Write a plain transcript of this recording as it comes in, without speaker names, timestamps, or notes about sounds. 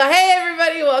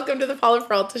welcome to the Paula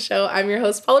Peralta Show. I'm your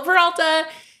host, Paula Peralta.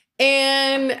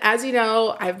 And as you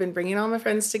know, I've been bringing all my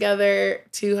friends together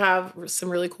to have some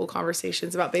really cool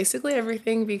conversations about basically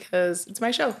everything because it's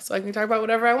my show, so I can talk about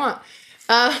whatever I want.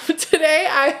 Today,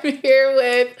 I'm here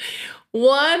with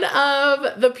one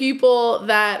of the people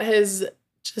that has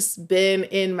just been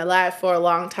in my life for a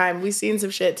long time. We've seen some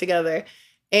shit together.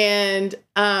 And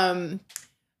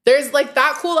there's like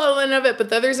that cool element of it, but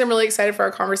the other reason I'm really excited for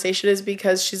our conversation is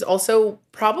because she's also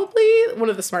probably one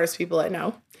of the smartest people I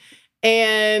know.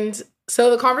 And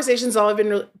so the conversations all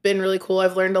have been really cool.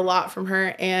 I've learned a lot from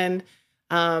her and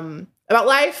about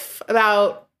life,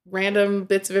 about random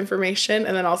bits of information,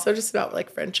 and then also just about like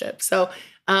friendship. So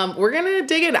we're going to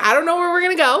dig in. I don't know where we're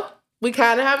going to go. We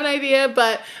kind of have an idea,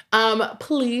 but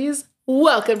please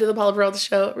welcome to the Paula Peralta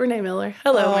Show, Renee Miller.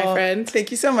 Hello, my friend.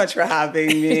 Thank you so much for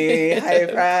having me. Hi,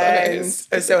 friends.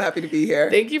 I'm so happy to be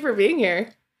here. Thank you for being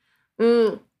here.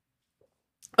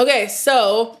 Okay,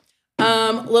 so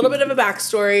a little bit of a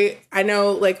backstory. I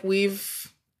know, like,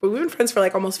 we've been friends for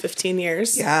like almost 15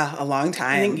 years. Yeah, a long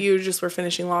time. I think you just were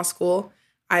finishing law school.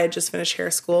 I had just finished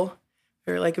hair school.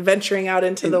 We were like venturing out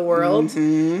into the world.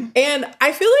 Mm-hmm. And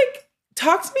I feel like,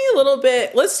 talk to me a little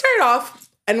bit. Let's start off.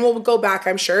 And we'll go back,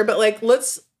 I'm sure. But, like,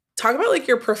 let's talk about, like,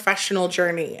 your professional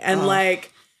journey and,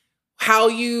 like, how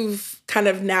you've kind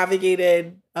of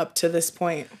navigated up to this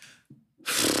point.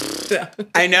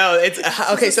 I know. It's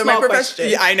okay. So my profession.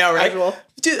 Yeah, I know, right? Casual.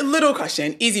 Just a little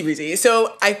question. Easy breezy.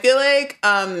 So I feel like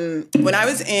when I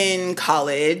was in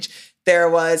college, there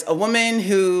was a woman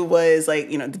who was,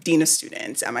 like, you know, the dean of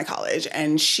students at my college.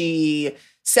 And she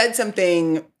said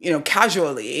something, you know,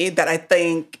 casually that I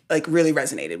think like really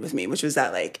resonated with me, which was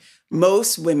that like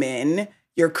most women,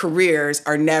 your careers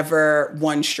are never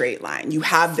one straight line. You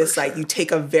have this like, you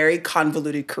take a very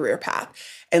convoluted career path.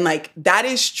 And like, that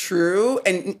is true.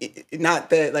 And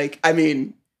not that like, I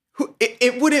mean,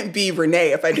 it wouldn't be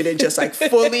Renee if I didn't just like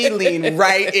fully lean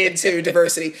right into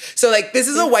diversity. So like this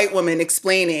is a white woman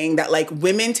explaining that like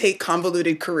women take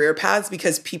convoluted career paths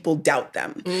because people doubt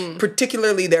them.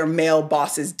 Particularly their male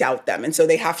bosses doubt them. And so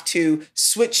they have to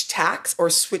switch tacks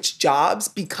or switch jobs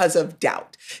because of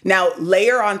doubt. Now,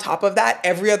 layer on top of that,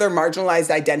 every other marginalized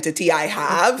identity I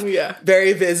have,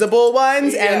 very visible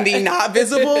ones and the not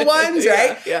visible ones,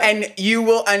 right? And you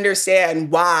will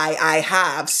understand why I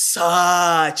have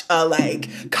such a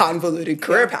like convoluted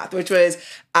career path, which was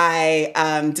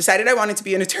I decided I wanted to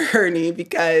be an attorney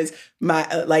because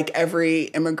my like every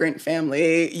immigrant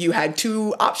family, you had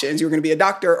two options. You were going to be a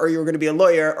doctor or you were going to be a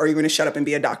lawyer or you were going to shut up and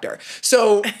be a doctor.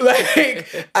 So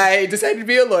like I decided to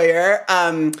be a lawyer.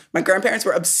 My grandparents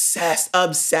were obsessed.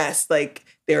 Like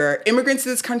they were immigrants to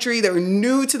this country. They were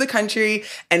new to the country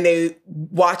and they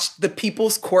watched The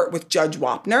People's Court with Judge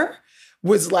Wapner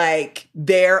was like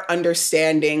their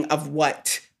understanding of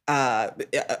what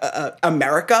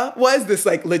America was, this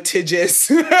like litigious,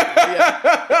 petty,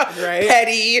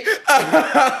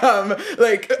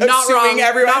 like not suing wrong.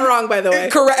 everyone. Not wrong, by the way.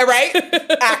 Correct, right?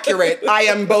 Accurate. I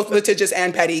am both litigious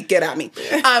and petty. Get at me.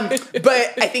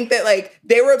 But I think that like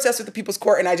they were obsessed with the People's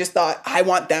Court, and I just thought I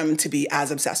want them to be as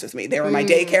obsessed with me. They were my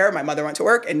daycare. My mother went to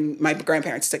work, and my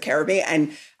grandparents took care of me,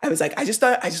 and I was like, I just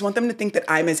want them to think that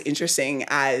I'm as interesting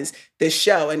as this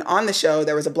show. And on the show,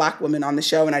 there was a Black woman on the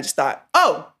show, and I just thought,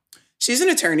 oh, she's an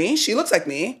attorney. She looks like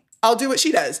me. I'll do what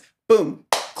she does. Boom.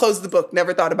 Close the book.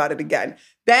 Never thought about it again.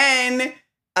 Then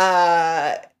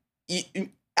I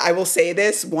will say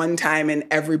this one time and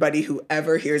everybody who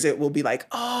ever hears it will be like,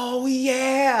 oh,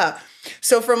 yeah.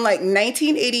 So from like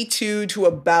 1982 to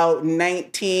about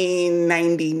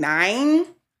 1999,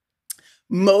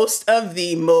 most of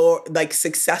the more like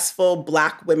successful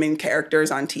Black women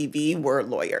characters on TV were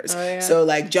lawyers. Oh, yeah. So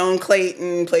like Joan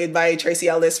Clayton, played by Tracee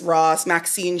Ellis Ross,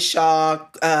 Maxine Shaw,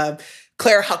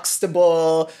 Claire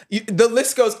Huxtable. The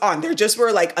list goes on. There just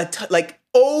were like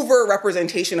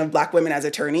over-representation of Black women as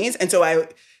attorneys. And so I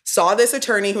saw this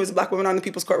attorney who was a Black woman on the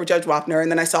People's Court with Judge Wapner. And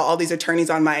then I saw all these attorneys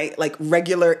on my like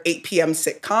regular 8 p.m.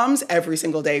 sitcoms every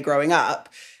single day growing up.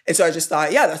 And so I just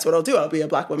thought, yeah, that's what I'll do. I'll be a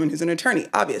Black woman who's an attorney.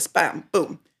 Obvious. Bam.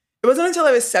 Boom. It wasn't until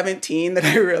I was 17 that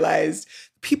I realized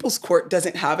People's Court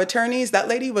doesn't have attorneys. That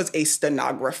lady was a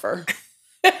stenographer.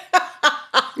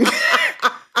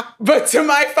 But to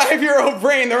my 5-year-old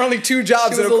brain, there are only two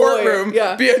jobs in a courtroom.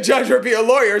 Be a judge or be a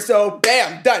lawyer. So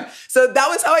bam, done. So that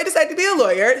was how I decided to be a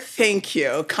lawyer. Thank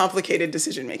you. Complicated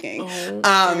decision making. Oh my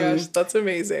gosh, that's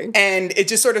amazing. And it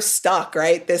just sort of stuck,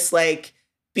 right? This like,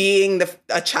 being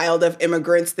a child of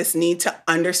immigrants, this need to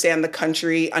understand the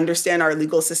country, understand our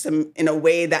legal system in a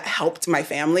way that helped my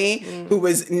family who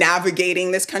was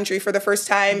navigating this country for the first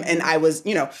time. And I was,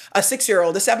 you know, a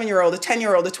 6-year-old, a 7-year-old, a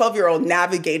 10-year-old, a 12-year-old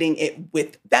navigating it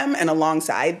with them and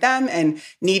alongside them and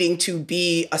needing to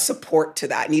be a support to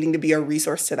that, needing to be a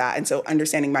resource to that. And so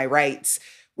understanding my rights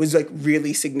was like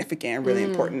really significant and really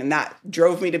important. And that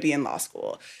drove me to be in law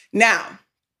school. Now,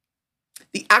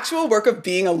 the actual work of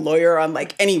being a lawyer on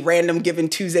like any random given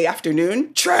Tuesday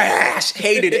afternoon, trash,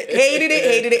 hated it.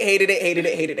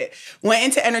 Went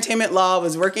into entertainment law,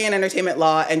 was working in entertainment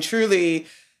law, and truly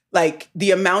like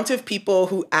the amount of people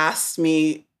who asked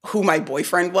me who my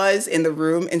boyfriend was in the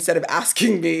room instead of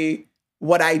asking me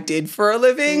what I did for a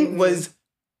living was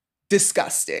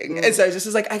disgusting. And so I just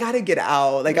was like, I gotta get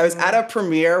out. Like I was at a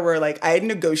premiere where like I had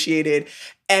negotiated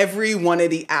every one of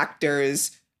the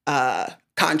actors'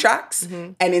 contracts.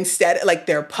 And instead, like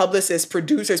their publicists,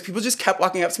 producers, people just kept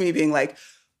walking up to me being like,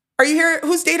 are you here?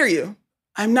 Whose date are you?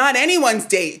 I'm not anyone's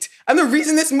date. I'm the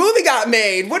reason this movie got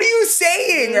made. What are you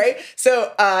saying? Right?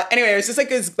 So anyway, it was just like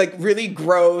this like really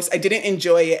gross. I didn't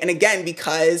enjoy it. And again,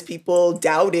 because people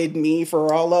doubted me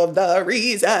for all of the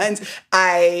reasons,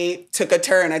 I took a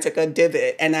turn. I took a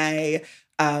divot and I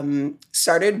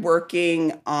started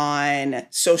working on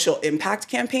social impact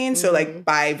campaigns. So like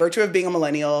by virtue of being a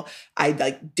millennial, I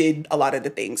like did a lot of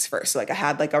the things first. So like I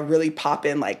had like a really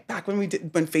pop-in, like back when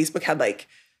Facebook had like,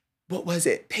 what was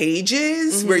it?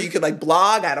 Pages where you could like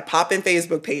blog. I had a pop-in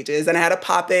Facebook pages and I had a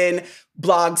pop-in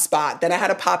blog spot. Then I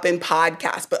had a pop-in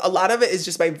podcast. But a lot of it is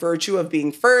just by virtue of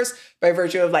being first, by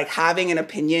virtue of like having an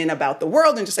opinion about the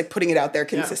world and just like putting it out there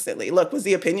consistently. Yeah. Look, was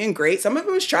the opinion great? Some of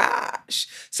it was trash.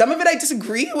 Some of it I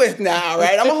disagree with now,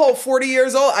 right? I'm a whole 40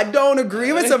 years old. I don't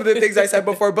agree with some of the things I said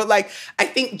before. But like, I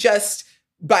think just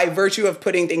by virtue of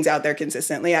putting things out there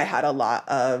consistently, I had a lot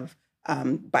of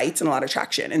bites and a lot of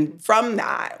traction. And from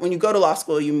that, when you go to law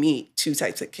school, you meet two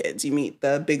types of kids. You meet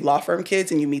the big law firm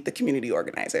kids and you meet the community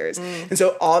organizers. And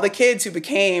so all the kids who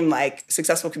became like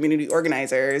successful community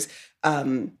organizers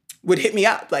would hit me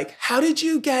up. Like, how did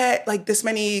you get like this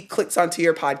many clicks onto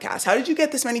your podcast? How did you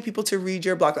get this many people to read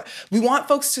your blog? We want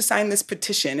folks to sign this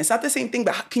petition. It's not the same thing,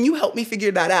 but can you help me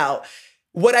figure that out?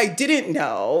 What I didn't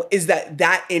know is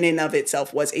that in and of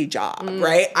itself was a job,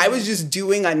 right? I was just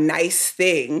doing a nice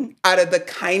thing out of the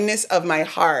kindness of my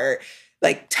heart,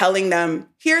 like telling them,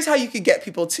 here's how you could get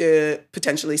people to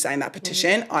potentially sign that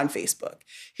petition on Facebook.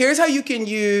 Here's how you can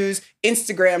use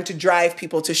Instagram to drive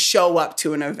people to show up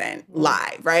to an event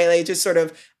live, right? Like just sort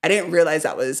of, I didn't realize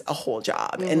that was a whole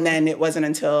job. And then it wasn't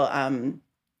until I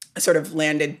sort of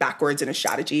landed backwards in a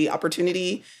strategy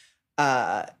opportunity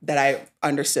that I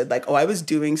understood like, oh, I was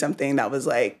doing something that was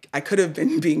like, I could have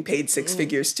been being paid six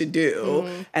figures to do,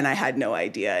 and I had no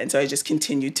idea. And so I just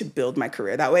continued to build my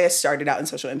career that way. I started out in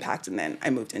social impact, and then I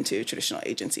moved into traditional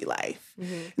agency life.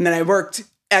 And then I worked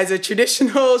as a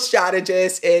traditional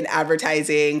strategist in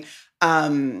advertising.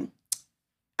 And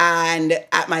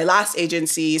at my last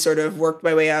agency, sort of worked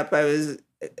my way up. I was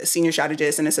a senior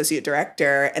strategist and associate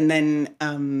director. And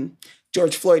then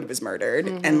George Floyd was murdered.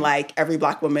 And like every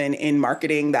Black woman in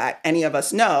marketing that any of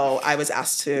us know, I was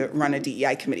asked to run a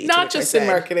DEI committee. Not just in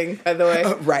marketing, by the way.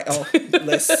 Right. Oh,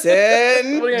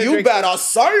 listen, you better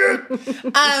say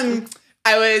it.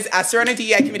 I was asked to run a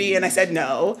DEI committee and I said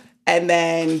no. And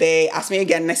then they asked me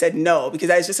again and I said no, because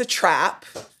that was just a trap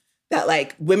that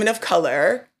like women of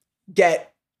color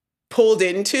get pulled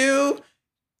into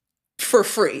for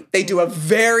free. They do a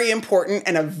very important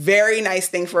and a very nice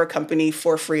thing for a company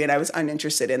for free, and I was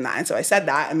uninterested in that. And so I said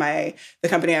that, and the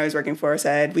company I was working for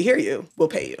said, we hear you, we'll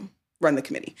pay you, run the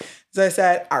committee. So I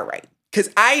said, all right.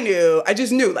 Because I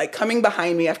just knew, like, coming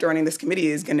behind me after running this committee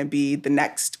is going to be the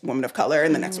next woman of color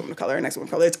and the next woman of color and next woman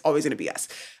of color. It's always going to be us.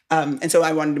 And so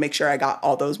I wanted to make sure I got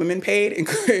all those women paid,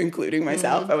 including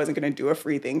myself. I wasn't going to do a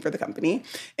free thing for the company.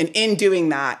 And in doing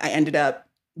that, I ended up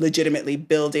legitimately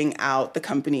building out the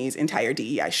company's entire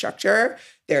DEI structure,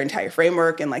 their entire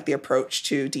framework, and like the approach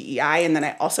to DEI. And then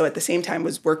I also at the same time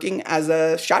was working as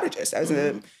a strategist. I was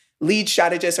a lead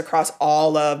strategist across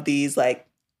all of these like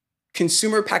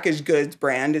consumer packaged goods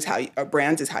brands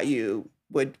is how you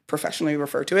would professionally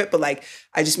refer to it. But like,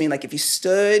 I just mean like if you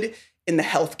stood in the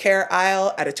healthcare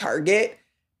aisle at a Target,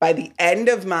 by the end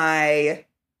of my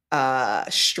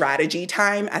strategy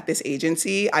time at this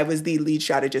agency, I was the lead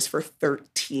strategist for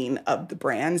 13 of the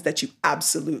brands that you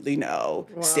absolutely know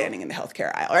standing in the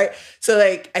healthcare aisle, right? So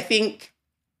like, I think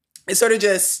it sort of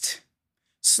just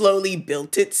slowly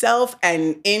built itself.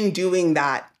 And in doing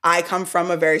that, I come from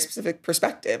a very specific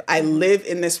perspective. I live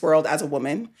in this world as a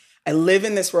woman. I live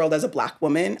in this world as a Black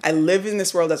woman. I live in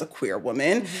this world as a queer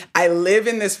woman. I live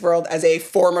in this world as a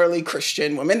formerly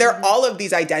Christian woman. There are all of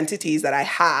these identities that I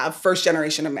have, first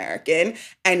generation American.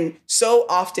 And so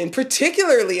often,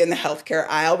 particularly in the healthcare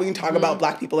aisle, we can talk about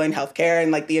Black people in healthcare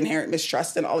and like the inherent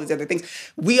mistrust and all these other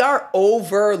things. We are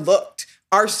overlooked.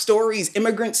 Our stories,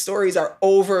 immigrant stories, are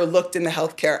overlooked in the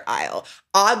healthcare aisle.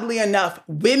 Oddly enough,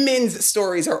 women's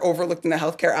stories are overlooked in the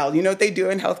healthcare aisle. You know what they do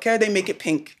in healthcare? They make it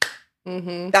pink.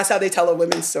 That's how they tell a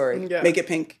women's story. Yeah. Make it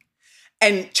pink.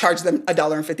 And charge them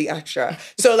 $1.50 extra.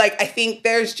 So like, I think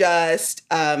there's just,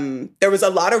 there was a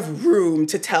lot of room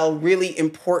to tell really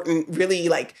important, really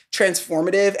like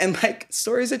transformative and like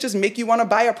stories that just make you want to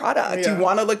buy a product. You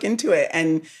want to look into it.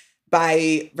 And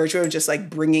by virtue of just like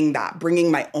bringing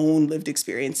my own lived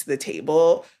experience to the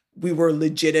table, we were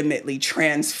legitimately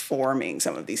transforming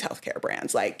some of these healthcare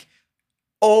brands. Like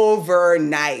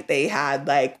overnight, they had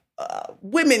like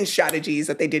women's strategies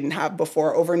that they didn't have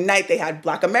before. Overnight, they had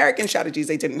Black American strategies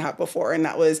they didn't have before. And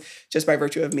that was just by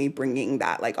virtue of me bringing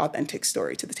that like authentic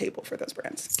story to the table for those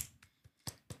brands,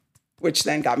 which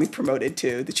then got me promoted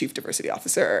to the Chief Diversity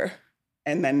Officer.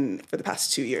 And then for the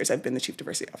past 2 years, I've been the Chief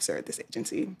Diversity Officer at this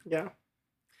agency. Yeah.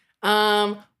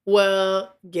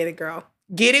 Well, get it, girl.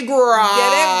 Get it, girl.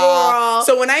 Get it, girl.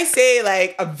 So when I say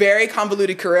like a very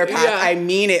convoluted career path, I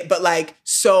mean it. But like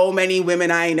so many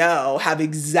women I know have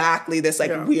exactly this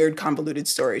like weird convoluted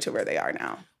story to where they are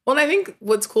now. Well, and I think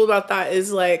what's cool about that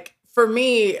is like, for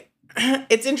me,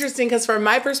 it's interesting because from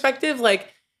my perspective, like,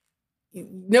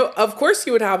 no, of course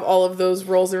you would have all of those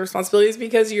roles and responsibilities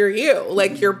because you're you.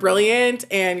 Like, you're brilliant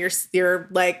and you're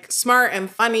like smart and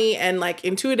funny and like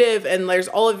intuitive. And there's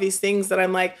all of these things that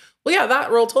I'm like, well, yeah, that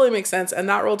role totally makes sense. And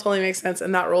that role totally makes sense.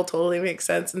 And that role totally makes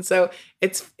sense. And so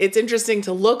it's interesting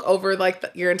to look over like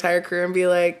your entire career and be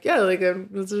like, yeah, like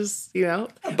it's just, you know,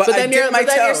 but then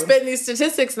you're spitting these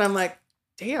statistics and I'm like,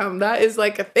 damn, that is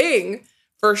like a thing.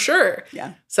 For sure.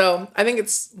 Yeah. So I think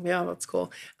that's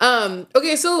cool.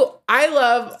 Okay, so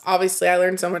obviously I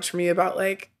learned so much from you about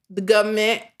like the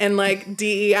government and like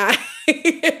DEI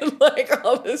and like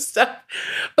all this stuff.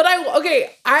 But I'm going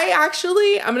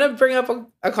to bring up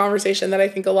a conversation that I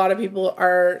think a lot of people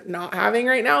are not having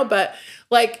right now. But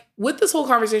like with this whole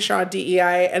conversation on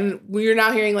DEI, and we're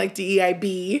now hearing like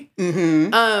DEIB.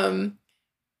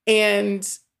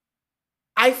 And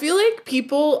I feel like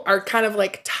people are kind of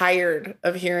like tired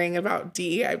of hearing about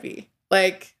DEIB.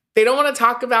 Like they don't want to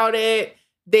talk about it.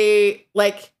 They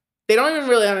don't even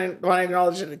really want to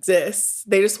acknowledge it exists.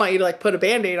 They just want you to like put a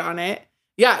Band-Aid on it.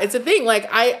 Yeah, it's a thing. Like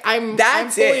I'm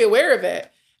fully aware of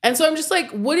it. And so I'm just like,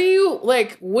 what do you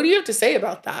have to say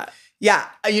about that? Yeah.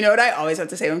 You know what I always have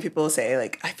to say when people say,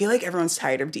 like, I feel like everyone's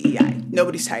tired of DEI.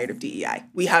 Nobody's tired of DEI.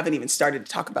 We haven't even started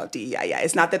to talk about DEI yet.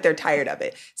 It's not that they're tired of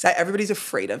it. It's that everybody's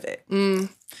afraid of it.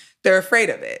 They're afraid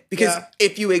of it. Because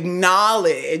if you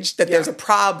acknowledge that there's a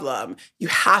problem, you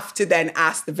have to then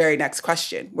ask the very next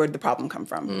question. Where did the problem come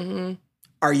from?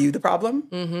 Are you the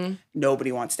problem?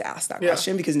 Nobody wants to ask that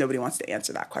question because nobody wants to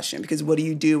answer that question. Because what do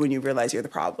you do when you realize you're the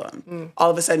problem?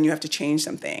 All of a sudden, you have to change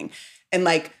something. And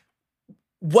like,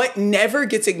 what never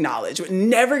gets acknowledged, what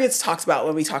never gets talked about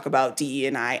when we talk about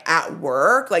DE&I at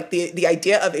work, like the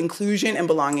idea of inclusion and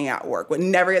belonging at work, what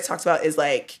never gets talked about is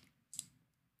like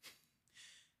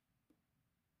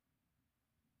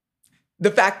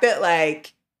the fact that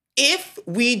like, if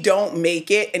we don't make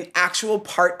it an actual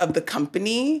part of the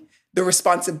company, the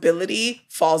responsibility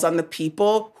falls on the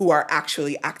people who are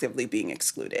actually actively being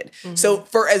excluded. So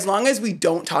for as long as we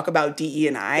don't talk about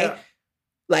DE&I,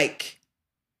 like,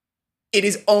 it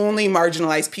is only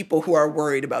marginalized people who are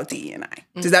worried about DE&I.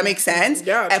 Does that make sense?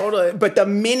 Yeah, totally. But the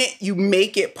minute you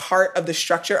make it part of the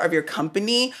structure of your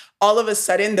company, all of a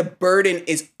sudden the burden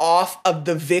is off of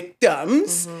the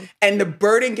victims and the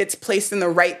burden gets placed in the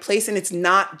right place. And it's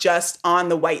not just on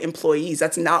the white employees.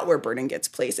 That's not where burden gets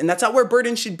placed. And that's not where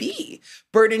burden should be.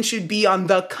 Burden should be on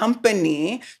the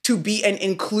company to be an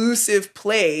inclusive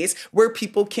place where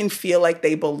people can feel like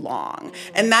they belong.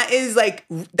 And that is like,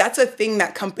 that's a thing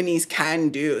that companies can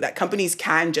do, that companies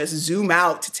can just zoom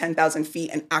out to 10,000 feet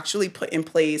and actually put in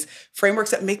place frameworks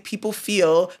that make people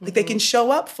feel like they can show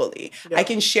up fully. I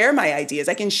can share my ideas.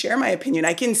 I can share my opinion.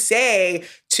 I can say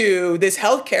to this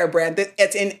healthcare brand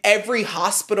that's in every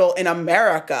hospital in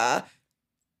America,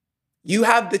 you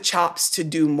have the chops to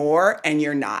do more and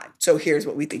you're not. So here's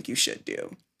what we think you should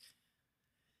do.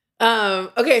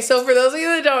 Okay, so for those of you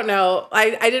that don't know,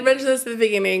 I did mention this at the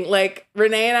beginning. Like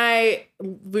Renee and I,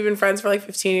 we've been friends for like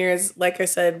 15 years. Like I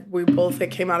said, we both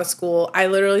came out of school. I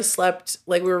literally slept,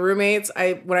 like we were roommates.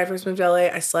 When I first moved to LA,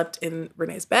 I slept in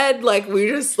Renee's bed. Like we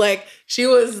just like, she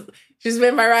was She's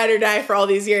been my ride or die for all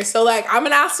these years. So like, I'm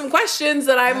going to ask some questions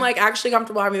that I'm like actually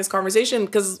comfortable having this conversation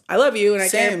because I love you and I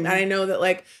care. And I know that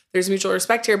like there's mutual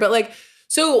respect here. But like,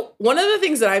 so one of the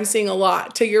things that I'm seeing a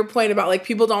lot, to your point about like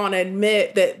people don't want to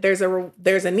admit that there's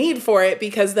a need for it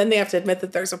because then they have to admit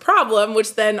that there's a problem,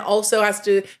 which then also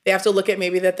they have to look at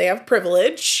maybe that they have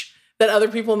privilege that other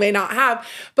people may not have.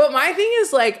 But my thing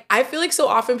is like, I feel like so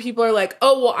often people are like,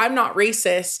 oh, well, I'm not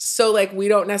racist. So like, we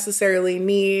don't necessarily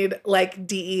need like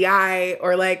DEI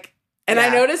or like, and I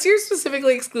notice you're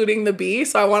specifically excluding the B.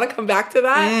 So I want to come back to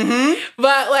that. Mm-hmm.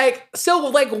 But like, so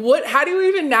like how do you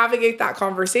even navigate that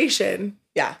conversation?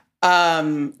 Yeah.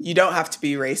 You don't have to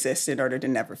be racist in order to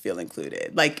never feel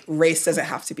included. Like race doesn't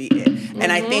have to be it. Mm-hmm.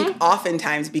 And I think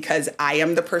oftentimes because I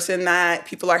am the person that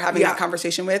people are having that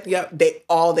conversation with,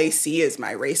 all they see is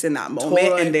my race in that moment.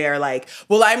 Totally. And they're like,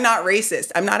 well, I'm not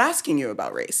racist. I'm not asking you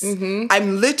about race. Mm-hmm.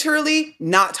 I'm literally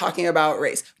not talking about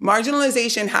race.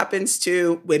 Marginalization happens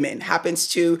to women, happens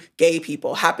to gay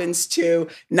people, happens to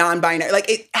non-binary. Like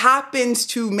it happens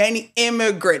to many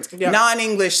immigrants,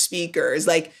 non-English speakers.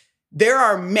 Like there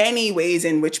are many ways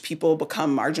in which people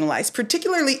become marginalized,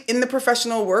 particularly in the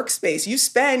professional workspace. You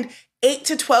spend 8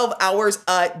 to 12 hours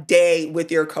a day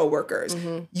with your coworkers.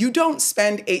 Mm-hmm. You don't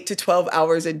spend 8 to 12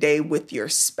 hours a day with your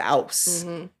spouse.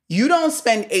 Mm-hmm. You don't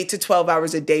spend 8 to 12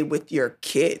 hours a day with your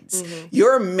kids. Mm-hmm.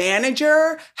 Your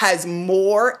manager has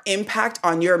more impact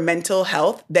on your mental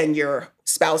health than your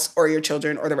spouse or your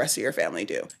children or the rest of your family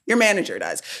do. Your manager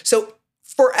does. So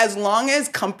for as long as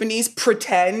companies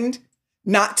pretend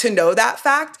not to know that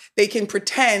fact, they can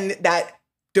pretend that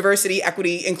diversity,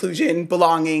 equity, inclusion,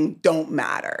 belonging don't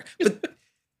matter. But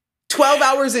 12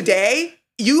 hours a day,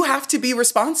 you have to be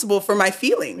responsible for my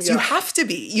feelings. Yeah. You have to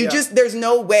be. There's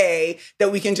no way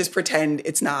that we can just pretend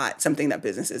it's not something that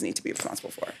businesses need to be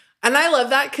responsible for. And I love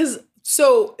that because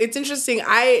so it's interesting.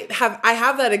 I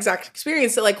have that exact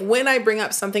experience that like when I bring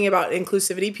up something about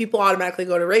inclusivity, people automatically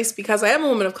go to race because I am a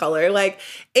woman of color. Like,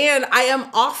 and I am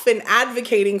often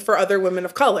advocating for other women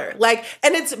of color. Like,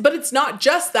 but it's not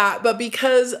just that, but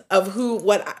because of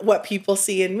what people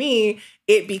see in me,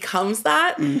 it becomes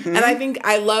that. Mm-hmm. And I think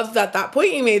I love that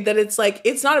point you made that it's like,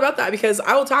 it's not about that because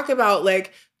I will talk about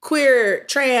like queer,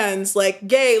 trans, like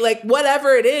gay, like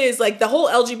whatever it is, like the whole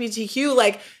LGBTQ,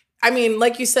 like, I mean,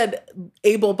 like you said,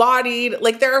 able-bodied,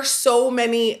 like there are so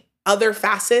many other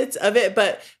facets of it.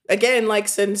 But again, like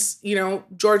since,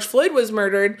 George Floyd was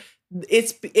murdered,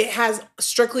 it has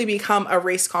strictly become a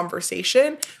race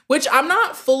conversation, which I'm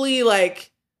not fully like,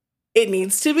 it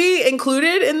needs to be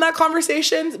included in that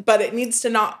conversation, but it needs to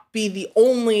not be the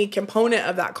only component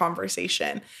of that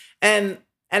conversation. And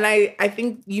I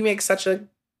think you make such a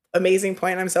amazing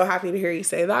point. I'm so happy to hear you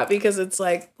say that because it's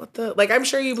like, I'm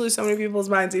sure you blew so many people's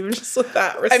minds even just with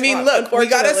that response. I mean, look, we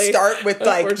got to start with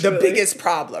like the biggest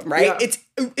problem, right? Yeah.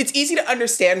 It's easy to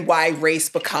understand why race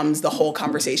becomes the whole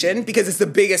conversation because it's the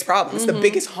biggest problem. It's the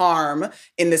biggest harm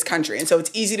in this country. And so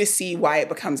it's easy to see why it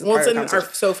becomes a part of the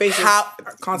conversation. Faces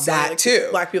constantly. That too.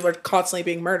 Black people are constantly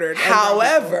being murdered.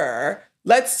 However,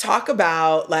 let's talk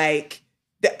about like,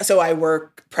 so I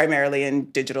work primarily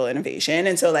in digital innovation.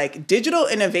 And so like digital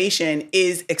innovation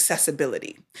is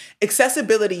accessibility.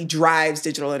 Accessibility drives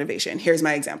digital innovation. Here's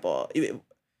my example.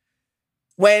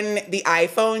 When the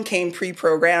iPhone came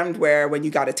pre-programmed where when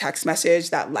you got a text message,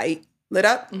 that light lit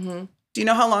up. Mm-hmm. Do you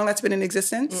know how long that's been in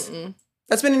existence? Mm-mm.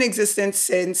 That's been in existence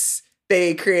since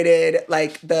they created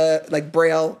like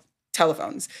Braille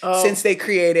telephones, since they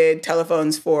created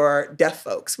telephones for deaf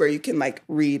folks where you can like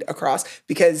read across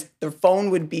because the phone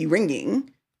would be ringing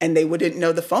and they wouldn't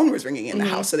know the phone was ringing in the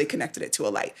house. So they connected it to a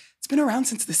light. It's been around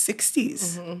since the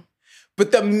 60s. Mm-hmm.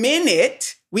 But the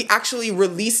minute we actually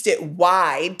released it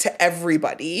wide to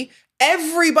everybody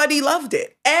loved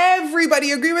it.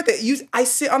 Everybody agreed with it. I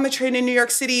sit on the train in New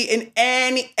York City and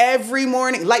every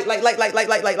morning, light.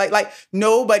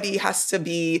 Nobody has to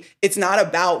be, it's not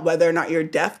about whether or not you're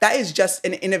deaf. That is just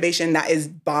an innovation that is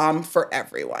bomb for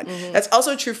everyone. Mm-hmm. That's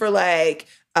also true for like,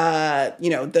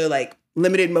 the like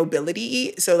limited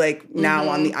mobility. So like now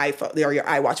on the iPhone or your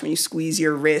iWatch, when you squeeze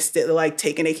your wrist, it'll like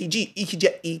take an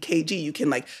EKG. You can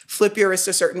like flip your wrist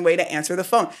a certain way to answer the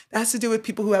phone. That has to do with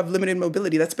people who have limited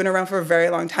mobility. That's been around for a very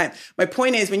long time. My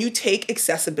point is when you take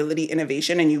accessibility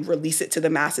innovation and you release it to the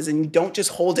masses and you don't just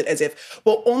hold it as if,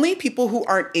 well, only people who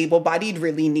aren't able-bodied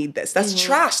really need this. That's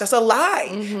trash. That's a lie.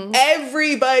 Mm-hmm.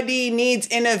 Everybody needs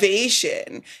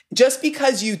innovation. Just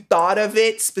because you thought of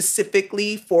it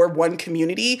specifically for one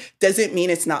community doesn't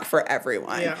mean it's not for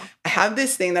everyone. Yeah. I have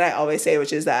this thing that I always say,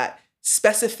 which is that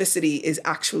specificity is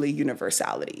actually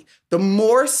universality. The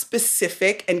more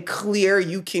specific and clear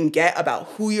you can get about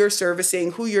who you're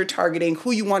servicing, who you're targeting,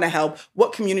 who you want to help,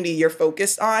 what community you're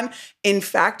focused on, in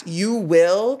fact, you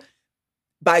will,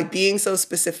 by being so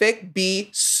specific, be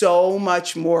so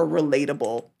much more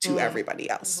relatable to everybody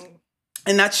else.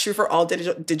 And that's true for all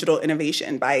digital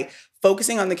innovation. By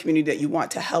focusing on the community that you want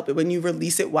to help, it when you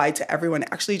release it wide to everyone, it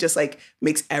actually just like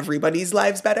makes everybody's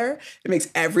lives better. It makes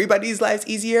everybody's lives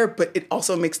easier, but it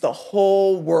also makes the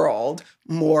whole world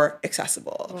more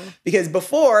accessible. Because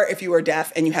before, if you were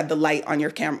deaf and you had the light on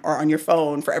your camera or on your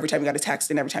phone for every time you got a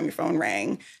text and every time your phone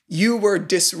rang, you were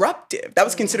disruptive. That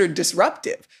was considered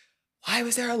disruptive. Why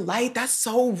was there a light? That's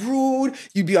so rude.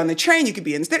 You'd be on the train, you could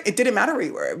be in, it didn't matter where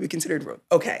you were, it would be considered rude.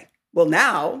 Okay. Well,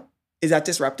 now, is that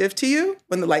disruptive to you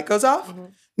when the light goes off?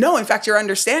 No, in fact, you're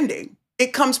understanding.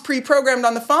 It comes pre-programmed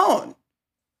on the phone.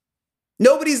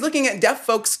 Nobody's looking at deaf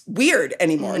folks weird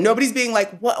anymore. Nobody's being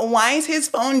like, why is his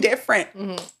phone different?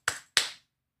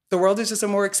 The world is just a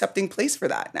more accepting place for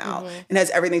that now. And has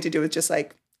everything to do with just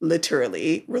like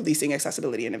literally releasing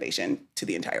accessibility innovation to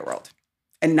the entire world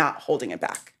and not holding it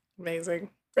back. Amazing.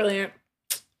 Brilliant.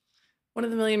 One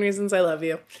of the million reasons I love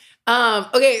you.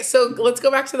 Okay, so let's go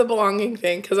back to the belonging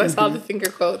thing because I saw the finger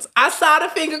quotes.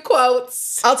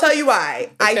 I'll tell you why.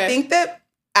 Okay. I think that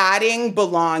adding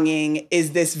belonging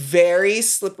is this very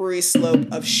slippery slope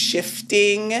of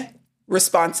shifting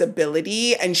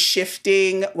responsibility and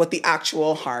shifting what the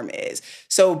actual harm is.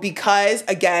 So because,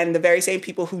 again, the very same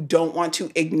people who don't want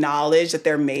to acknowledge that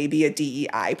there may be a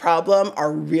DEI problem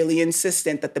are really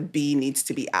insistent that the B needs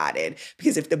to be added.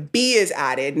 Because if the B is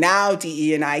added, now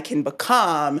DE&I can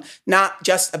become not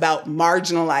just about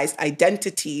marginalized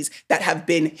identities that have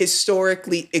been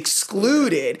historically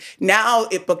excluded. Now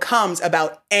it becomes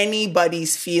about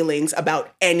anybody's feelings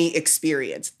about any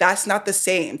experience. That's not the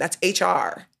same. That's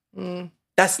HR.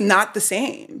 That's not the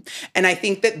same. And I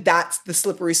think that that's the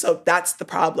slippery slope. That's the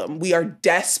problem. We are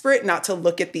desperate not to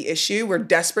look at the issue. We're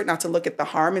desperate not to look at the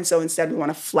harm. And so instead we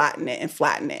want to flatten it and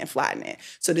flatten it and flatten it.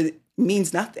 So that it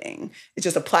means nothing. It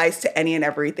just applies to any and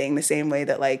everything the same way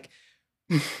that like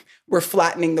we're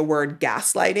flattening the word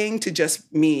gaslighting to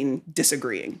just mean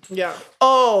disagreeing. Yeah.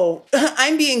 Oh,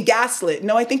 I'm being gaslit.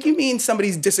 No, I think you mean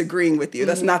somebody's disagreeing with you.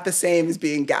 That's not the same as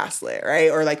being gaslit, right?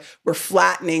 Or like we're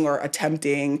flattening or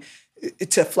attempting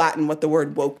to flatten what the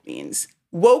word woke means.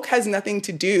 Woke has nothing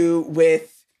to do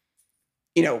with,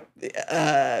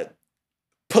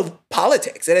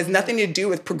 politics. It has nothing to do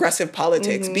with progressive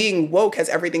politics. Being woke has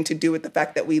everything to do with the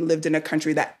fact that we lived in a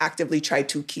country that actively tried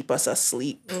to keep us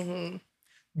asleep.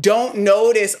 Don't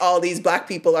notice all these Black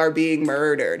people are being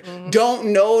murdered.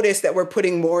 Don't notice that we're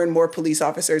putting more and more police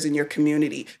officers in your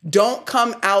community. Don't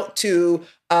come out to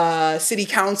city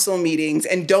council meetings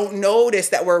and don't notice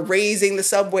that we're raising the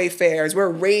subway fares. We're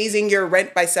raising your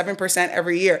rent by 7%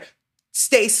 every year.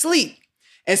 Stay asleep.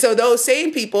 And so those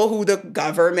same people who the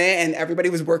government and everybody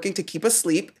was working to keep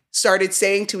asleep started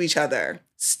saying to each other,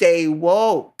 stay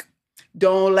woke.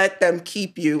 Don't let them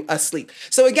keep you asleep.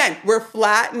 So again, we're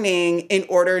flattening in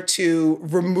order to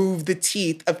remove the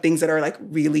teeth of things that are like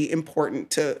really important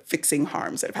to fixing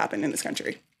harms that have happened in this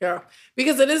country. Yeah,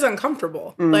 because it is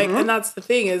uncomfortable. Like, and that's the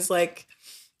thing is like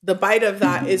the bite of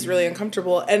that is really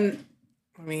uncomfortable. And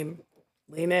I mean,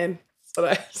 lean in.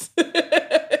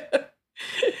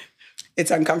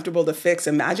 It's uncomfortable to fix.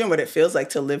 Imagine what it feels like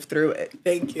to live through it.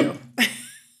 Thank you.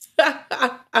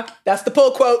 That's the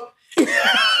pull quote.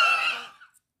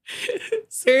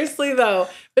 Seriously though,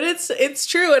 but it's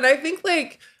true. And I think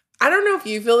like, I don't know if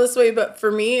you feel this way, but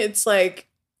for me, it's like,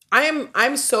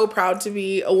 I'm so proud to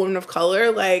be a woman of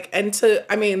color. Like, and it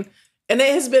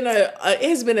has been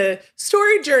a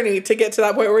storied journey to get to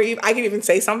that point where I can even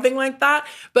say something like that.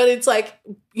 But it's like,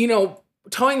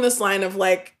 towing this line of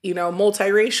like,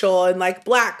 multiracial and like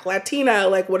Black, Latina,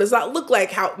 like, what does that look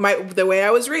like? The way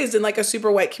I was raised in like a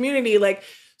super white community, like,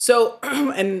 so,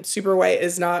 and super white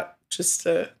is not just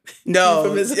a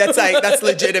euphemism. That's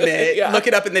legitimate. Yeah. Look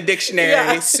it up in the dictionary.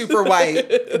 Yeah. Super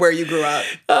white, where you grew up.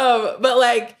 But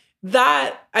like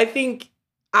that, I think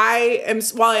while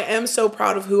I am so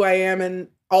proud of who I am and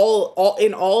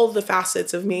all the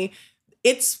facets of me,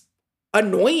 it's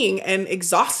annoying and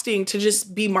exhausting to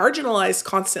just be marginalized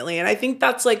constantly. And I think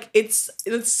that's like, it's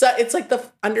like the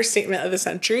understatement of the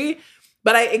century.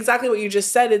 But exactly what you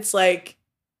just said, it's like,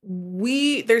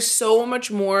 there's so much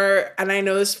more, and I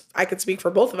know this, I could speak for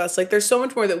both of us, like there's so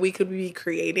much more that we could be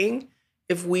creating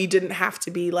if we didn't have to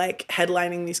be like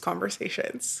headlining these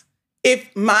conversations.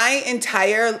 If my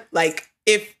entire, like,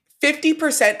 if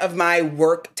 50% of my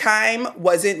work time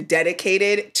wasn't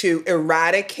dedicated to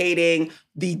eradicating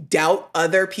the doubt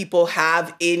other people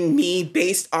have in me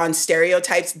based on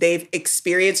stereotypes they've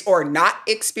experienced or not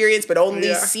experienced, but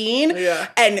only seen. Yeah.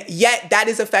 And yet that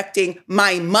is affecting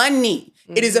my money.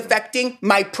 It is affecting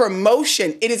my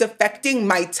promotion. It is affecting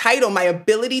my title, my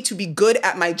ability to be good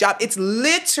at my job. It's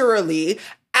literally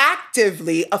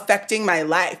actively affecting my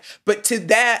life. But to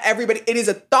that, everybody, it is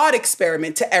a thought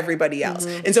experiment to everybody else.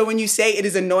 And so when you say it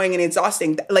is annoying and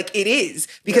exhausting, like it is,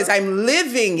 because I'm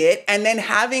living it and then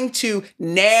having to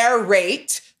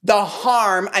narrate the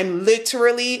harm I'm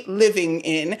literally living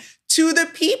in to the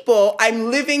people I'm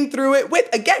living through it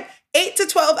with. Again, 8 to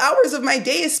 12 hours of my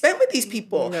day is spent with these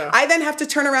people. Yeah. I then have to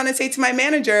turn around and say to my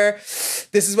manager,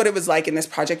 this is what it was like in this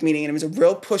project meeting. And it was a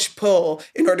real push-pull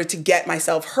in order to get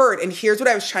myself heard. And here's what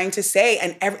I was trying to say.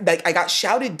 And I got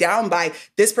shouted down by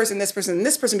this person, this person, and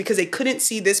this person because they couldn't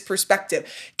see this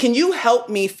perspective. Can you help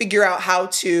me figure out how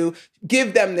to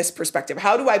give them this perspective?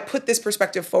 How do I put this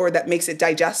perspective forward that makes it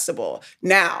digestible?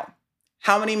 Now,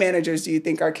 how many managers do you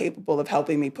think are capable of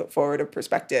helping me put forward a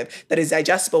perspective that is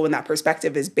digestible when that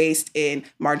perspective is based in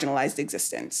marginalized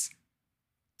existence?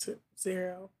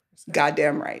 0%.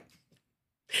 Goddamn right.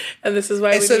 And this is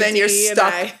why so then you're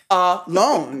stuck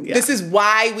alone. This is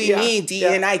why we need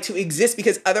D&I to exist,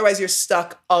 because otherwise you're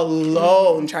stuck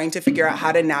alone trying to figure out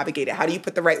how to navigate it. How do you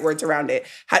put the right words around it?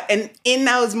 And in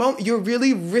those moments, you're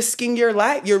really risking your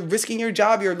life. You're risking your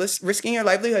job. You're risking your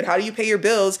livelihood. How do you pay your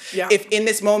bills if in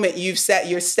this moment you're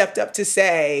stepped up to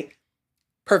say,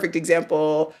 perfect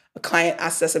example, a client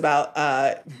asked us about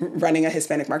running a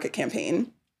Hispanic market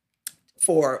campaign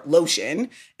for lotion.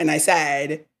 And I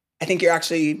said, I think you're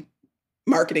actually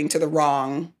marketing to the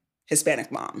wrong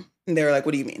Hispanic mom. And they were like,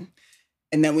 what do you mean?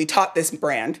 And then we taught this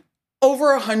brand,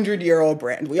 over 100-year-old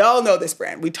brand. We all know this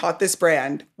brand. We taught this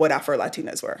brand what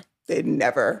Afro-Latinas were. They'd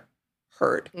never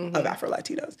heard of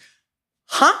Afro-Latinos.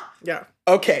 Huh? Yeah.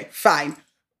 Okay, fine.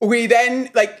 We then,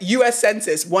 like, U.S.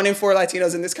 Census, 1 in 4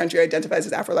 Latinos in this country identifies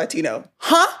as Afro-Latino.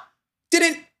 Huh?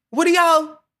 What do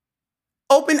y'all...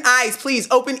 Open eyes, please.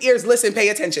 Open ears. Listen, pay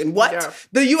attention. What? Yeah.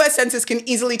 The U.S. Census can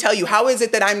easily tell you. How is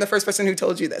it that I'm the first person who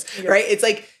told you this, right? It's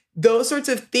like those sorts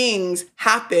of things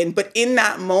happen. But in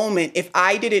that moment, if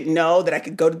I didn't know that I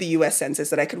could go to the U.S. Census,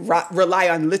 that I could rely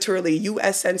on literally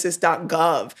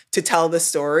uscensus.gov to tell the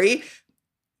story,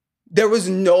 there was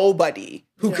nobody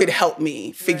who could help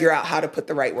me figure out how to put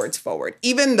the right words forward.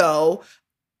 Even though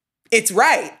it's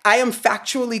right. I am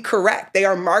factually correct. They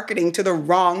are marketing to the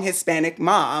wrong Hispanic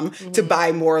mom to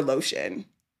buy more lotion.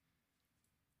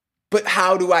 But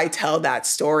how do I tell that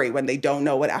story when they don't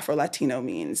know what Afro-Latino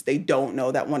means? They don't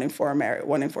know that 1 in 4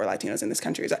 Latinos in this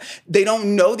country is. They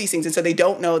don't know these things. And so they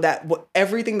don't know that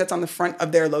everything that's on the front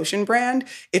of their lotion brand,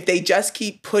 if they just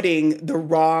keep putting the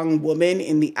wrong woman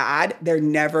in the ad, they're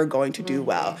never going to do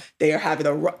well. They are having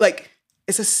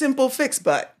it's a simple fix,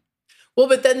 but. Well,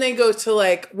 but then they go to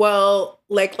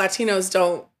Latinos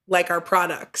don't like our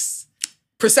products.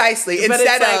 Precisely. But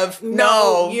instead of,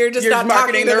 no, you're not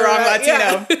marketing the wrong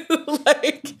Latino.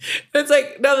 Yeah. It's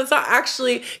like, no, that's not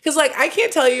actually, because I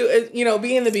can't tell you,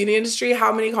 being in the beauty industry,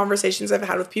 how many conversations I've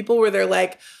had with people where they're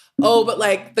like, oh, but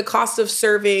the cost of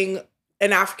serving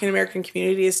an African-American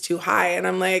community is too high. And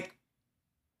I'm like,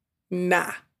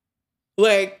 nah.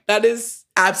 That is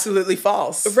absolutely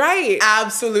false. Right.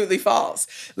 Absolutely false.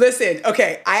 Listen,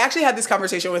 okay, I actually had this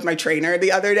conversation with my trainer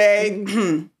the other day.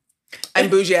 I'm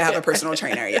bougie. I have a personal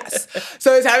trainer. Yes.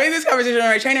 So I was having this conversation with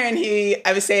my trainer and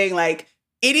I was saying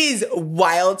it is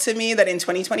wild to me that in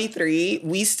 2023,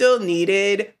 we still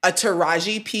needed a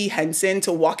Taraji P. Henson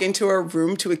to walk into a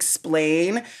room to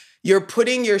explain you're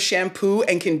putting your shampoo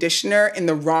and conditioner in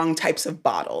the wrong types of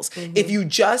bottles. If you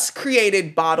just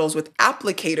created bottles with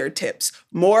applicator tips,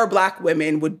 more Black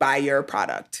women would buy your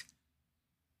product.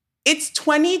 It's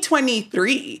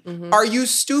 2023. Are you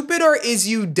stupid or is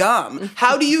you dumb?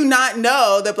 How do you not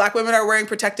know that Black women are wearing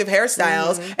protective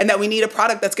hairstyles and that we need a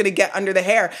product that's going to get under the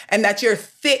hair and that your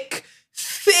thick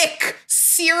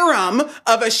serum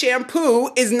of a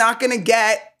shampoo is not going to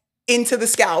get into the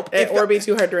scalp or be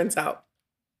too hard to rinse out?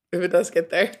 If it does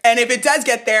get there. And if it does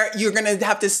get there, you're going to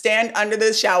have to stand under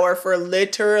the shower for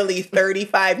literally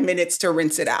 35 minutes to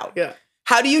rinse it out. Yeah.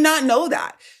 How do you not know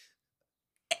that?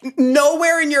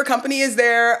 Nowhere in your company is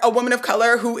there a woman of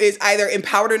color who is either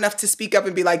empowered enough to speak up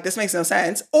and be like, this makes no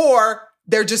sense, or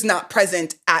they're just not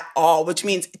present at all, which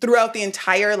means throughout the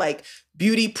entire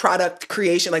beauty product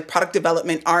creation, product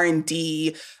development,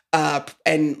 R&D,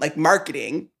 and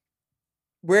marketing,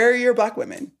 where are your Black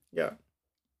women? Yeah.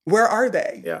 Where are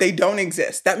they? Yeah. They don't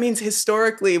exist. That means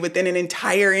historically within an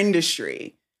entire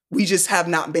industry, we just have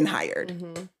not been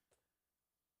hired.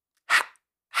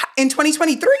 in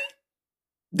 2023?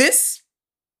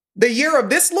 The year of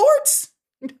this Lord's?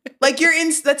 Like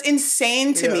that's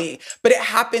insane to me. But it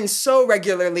happens so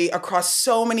regularly across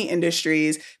so many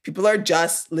industries. People are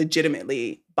just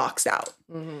legitimately boxed out.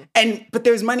 But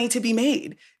there's money to be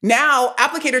made. Now,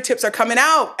 applicator tips are coming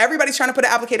out. Everybody's trying to put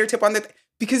an applicator tip on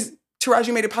because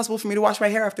Taraji made it possible for me to wash my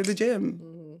hair after the gym.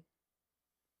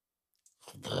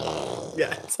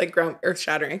 Yeah, it's like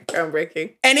earth-shattering,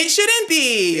 groundbreaking. And it shouldn't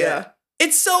be. Yeah.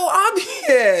 It's so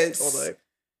obvious. Totally.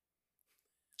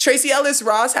 Tracy Ellis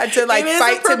Ross had to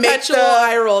fight to make the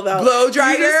eye roll, though. blow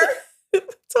dryer.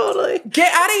 Totally.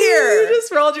 Get out of here. You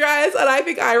just rolled your eyes, and I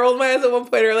think I rolled my eyes at one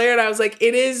point earlier, and I was like,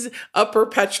 it is a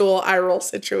perpetual eye roll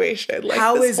situation. Like,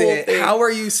 how is it? Thing. How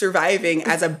are you surviving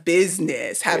as a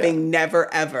business, having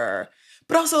never, ever?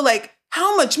 But also,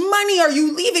 how much money are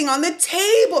you leaving on the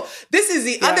table? This is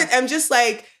the other, I'm just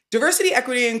like, diversity,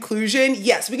 equity, and inclusion.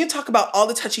 Yes, we can talk about all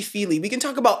the touchy-feely. We can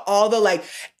talk about all the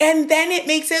and then it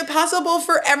makes it possible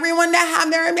for everyone to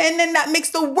have and then that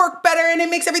makes the work better and it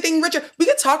makes everything richer. We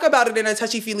can talk about it in a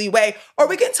touchy-feely way, or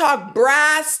we can talk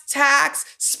brass tacks,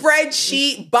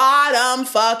 spreadsheet, bottom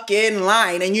fucking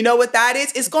line. And you know what that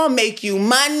is? It's gonna make you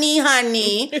money,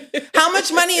 honey. How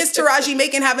much money is Taraji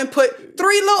making having put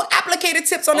 3 little applicator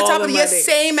tips on the top of your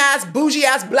same-ass,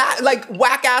 bougie-ass, black,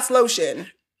 whack-ass lotion?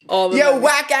 Yo,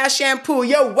 whack-ass shampoo,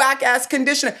 yo, whack-ass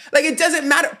conditioner. It doesn't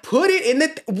matter. Put it in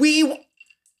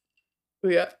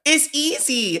it's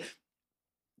easy.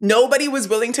 Nobody was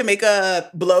willing to make a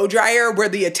blow dryer where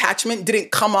the attachment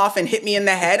didn't come off and hit me in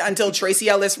the head until Tracy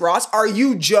Ellis Ross. Are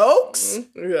you jokes?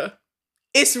 Yeah.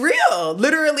 It's real.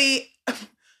 Literally,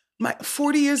 my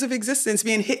 40 years of existence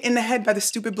being hit in the head by the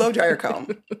stupid blow dryer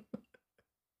comb.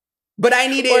 But I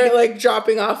needed... Or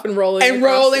dropping off and rolling. And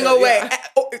rolling away. Yeah.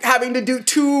 Having to do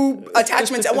 2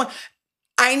 attachments at once.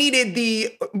 I needed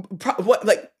the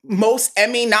most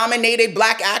Emmy-nominated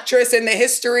Black actress in the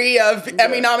history of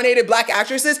Emmy-nominated Black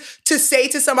actresses to say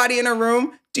to somebody in a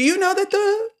room, do you know that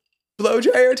the blow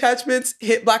dryer attachments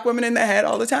hit Black women in the head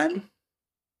all the time?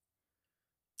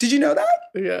 Did you know that?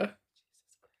 Yeah.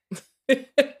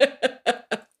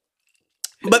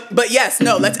 But yes,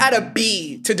 no, let's add a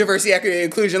B to diversity, equity, and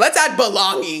inclusion. Let's add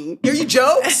belonging. Are you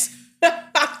jokes?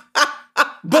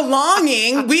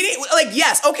 Belonging. We didn't,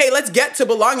 yes, okay, let's get to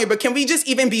belonging, but can we just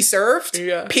even be served?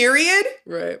 Yeah. Period?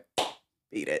 Right.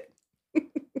 Beat it.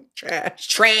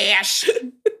 Trash.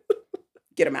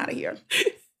 Get them out of here.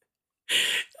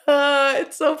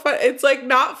 It's so fun. It's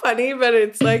not funny, but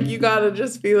it's you gotta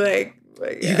just be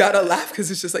you gotta laugh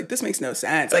because it's just this makes no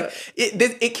sense.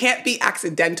 It can't be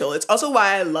accidental. It's also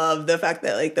why I love the fact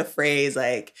that the phrase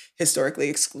historically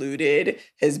excluded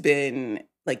has been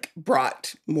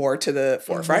brought more to the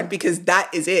forefront because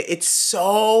that is it. It's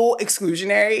so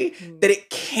exclusionary that it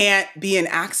can't be an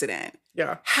accident.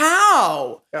 Yeah.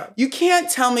 How? Yeah. You can't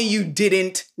tell me you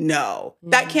didn't know.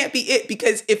 That can't be it,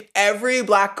 because if every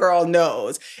Black girl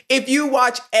knows, if you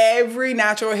watch every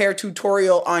natural hair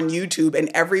tutorial on YouTube and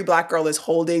every Black girl is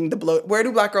holding the blow, where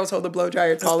do Black girls hold the blow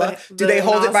dryer, Paula? Do they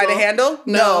hold it by the handle?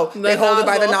 No, they hold it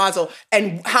by the nozzle.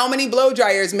 And how many blow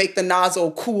dryers make the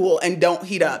nozzle cool and don't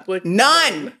heat up?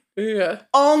 None. Yeah.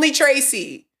 Only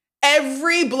Tracy.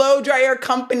 Every blow dryer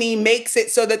company makes it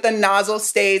so that the nozzle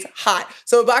stays hot.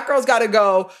 So Black girls got to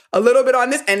go a little bit on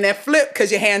this and then flip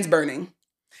because your hand's burning.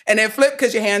 And then flip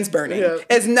because your hand's burning. Yeah.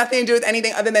 It has nothing to do with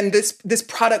anything other than this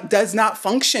product does not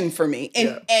function for me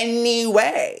in any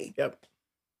way. Yep.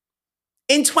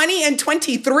 In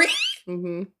 2023?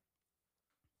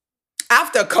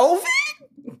 After COVID?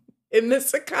 In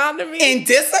this economy? In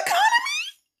this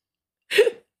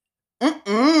economy?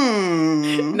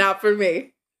 Not for me.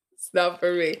 Not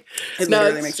for me. It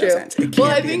literally makes no sense.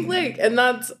 Well, I think and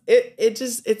that's it.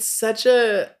 It's such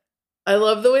a. I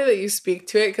love the way that you speak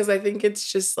to it because I think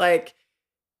it's just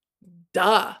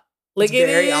duh. It's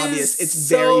very obvious. It's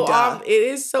very duh. It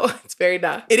is so. It's very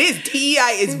duh. It is.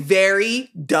 DEI is very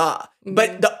duh.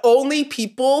 But the only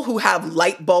people who have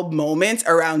light bulb moments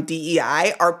around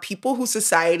DEI are people who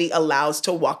society allows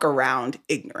to walk around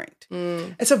ignorant.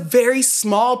 It's a very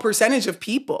small percentage of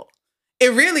people.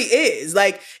 It really is.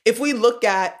 If we look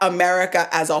at America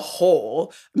as a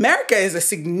whole, America is a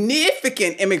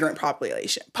significant immigrant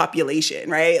population,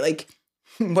 right?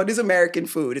 What is American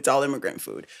food? It's all immigrant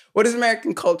food. What is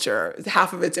American culture?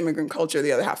 Half of it's immigrant culture.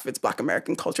 The other half of it's Black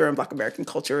American culture. And Black American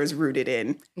culture is rooted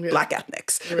in Black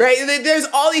ethnics, right? There's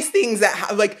all these things that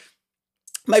have,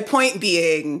 my point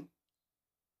being,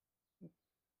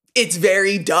 it's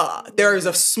very duh. There is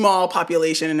a small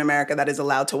population in America that is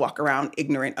allowed to walk around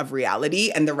ignorant of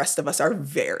reality, and the rest of us are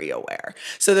very aware.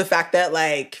 So the fact that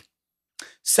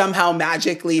somehow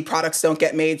magically products don't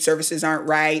get made, services aren't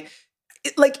right.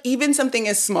 Like even something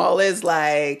as small as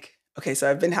like, okay, so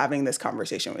I've been having this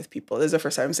conversation with people. This is the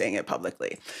first time I'm saying it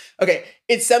publicly. Okay,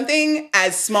 it's something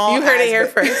as small You heard as, it here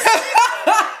first.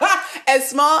 as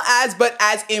small as, but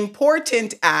as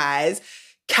important as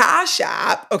Cash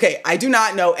App. Okay, I do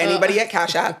not know anybody at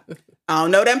Cash App. I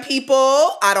don't know them people.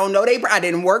 I don't know I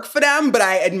didn't work for them, but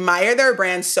I admire their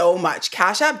brand so much.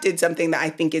 Cash App did something that I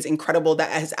think is incredible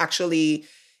that has actually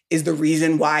is the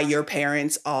reason why your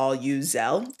parents all use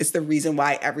Zelle. It's the reason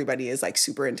why everybody is like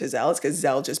super into Zelle. It's because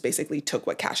Zelle just basically took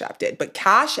what Cash App did. But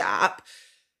Cash App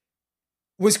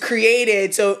was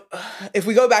created. So if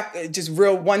we go back, just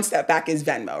real one step back is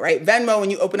Venmo, right? Venmo, when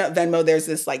you open up Venmo, there's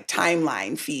this like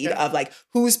timeline feed of like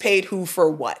who's paid who for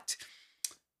what.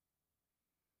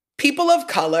 People of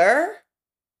color,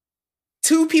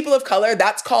 to people of color,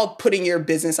 that's called putting your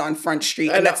business on Front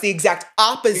Street. And that's the exact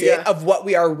opposite of what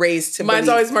we are raised to Mine's believe.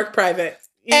 always marked private.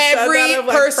 Every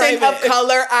person of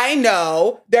color I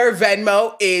know, their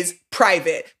Venmo is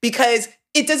private because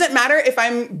it doesn't matter if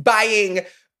I'm buying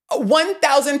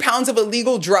 1,000 pounds of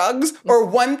illegal drugs or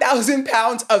 1,000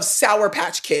 pounds of Sour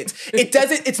Patch Kids.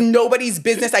 It's nobody's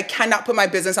business. I cannot put my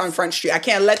business on Front Street. I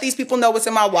can't let these people know what's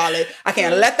in my wallet. I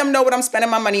can't let them know what I'm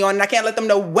spending my money on. And I can't let them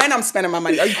know when I'm spending my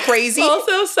money. Are you crazy?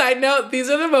 Also, side note, these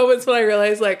are the moments when I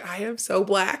realize like, I am so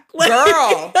black. Like,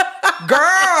 Girl.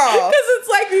 Because it's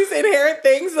like these inherent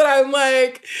things that I'm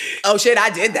like, oh shit, I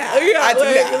did that. Yeah, I do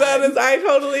that. I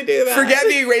totally do that. Forget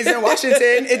being raised in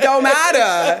Washington. It don't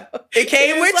matter. It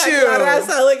came with like, you.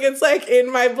 Like it's like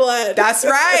in my blood. That's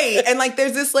right. And like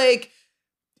there's this like,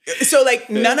 so like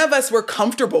none of us were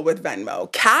comfortable with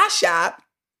Venmo. Cash App,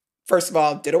 first of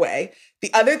all, did away.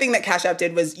 The other thing that Cash App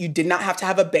did was you did not have to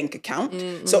have a bank account.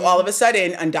 Mm-hmm. So all of a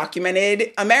sudden,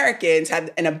 undocumented Americans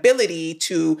had an ability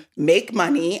to make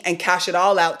money and cash it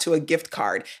all out to a gift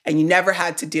card. And you never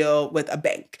had to deal with a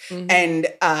bank. Mm-hmm. And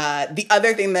the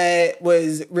other thing that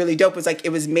was really dope was like it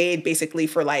was made basically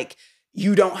for like,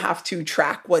 you don't have to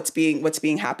track what's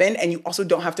being happened, and you also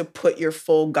don't have to put your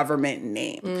full government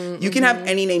name. Mm-hmm. You can have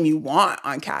any name you want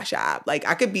on Cash App. Like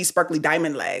I could be Sparkly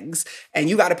Diamond Legs, and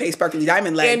you got to pay Sparkly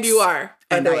Diamond Legs. And you are.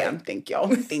 And I am. Thank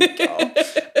you. Thank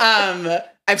you.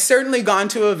 I've certainly gone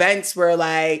to events where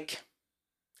like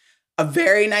a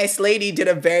very nice lady did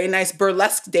a very nice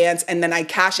burlesque dance, and then I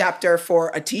Cash Apped her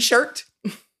for a t-shirt.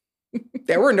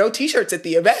 There were no t-shirts at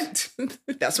the event.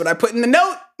 That's what I put in the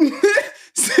note.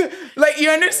 So, like, you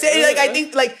understand? Like, I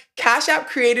think like Cash App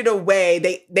created a way,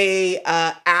 they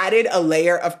added a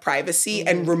layer of privacy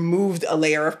and removed a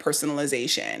layer of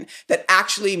personalization that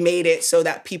actually made it so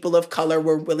that people of color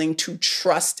were willing to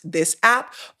trust this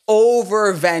app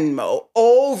over Venmo,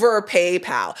 over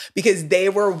PayPal, because they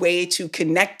were way too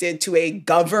connected to a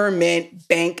government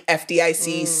bank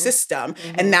FDIC system.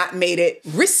 Mm-hmm. And that made it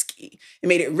risky. It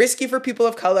made it risky for people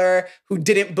of color who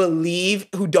don't believe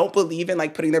in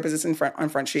like putting their business on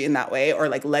Front Street in that way, or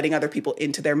like letting other people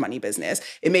into their money business.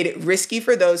 It made it risky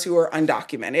for those who were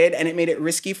undocumented, and it made it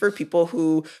risky for people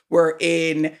who were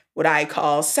in what I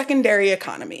call secondary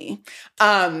economy.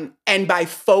 And by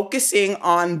focusing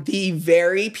on the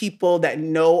very people that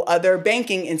no other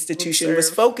banking institution was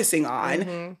focusing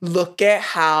on, look at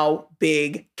how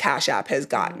big Cash App has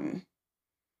gotten.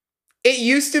 It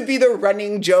used to be the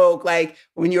running joke, like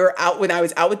when I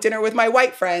was out with dinner with my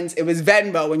white friends, it was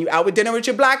Venmo. When you're out with dinner with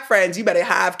your black friends, you better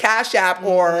have Cash App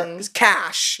or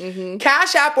cash. Mm-hmm.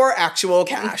 Cash App or actual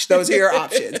cash. Those are your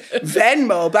options.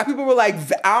 Venmo, black people were like,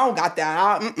 I don't got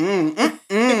that.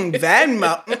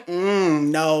 Venmo,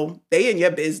 no, they in your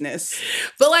business.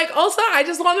 But like, also, I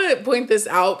just wanted to point this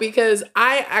out because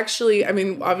obviously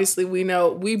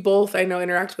we both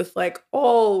interact with like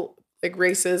all like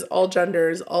races, all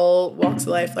genders, all walks of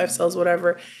life, lifestyles,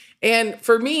 whatever. And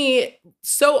for me,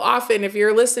 so often, if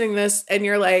you're listening to this and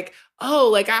you're like, oh,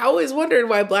 like I always wondered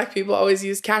why Black people always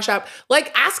use Cash App,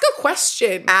 like ask a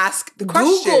question. Ask the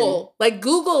question.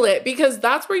 Google it, because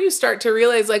that's where you start to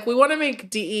realize like we want to make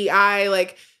DEI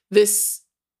like this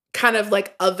kind of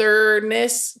like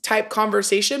otherness type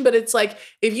conversation. But it's like,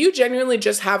 if you genuinely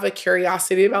just have a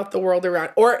curiosity about the world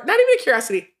around, or not even a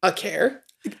curiosity, a care,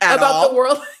 the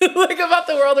world, like about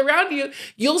the world around you,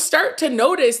 you'll start to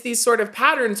notice these sort of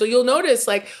patterns. So you'll notice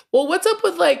like, well, what's up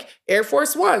with like Air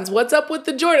Force Ones? What's up with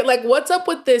the Jordan? Like, what's up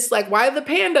with this? Like, why the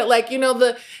panda? Like,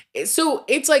 so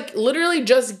it's like literally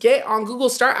just get on Google,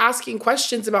 start asking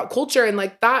questions about culture. And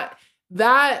like that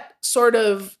sort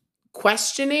of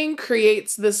questioning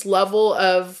creates this level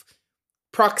of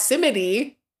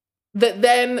proximity that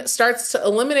then starts to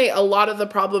eliminate a lot of the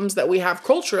problems that we have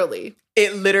culturally.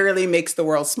 It literally makes the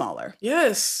world smaller.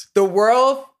 Yes. The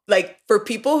world, like for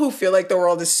people who feel like the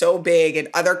world is so big and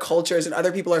other cultures and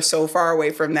other people are so far away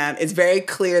from them, it's very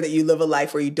clear that you live a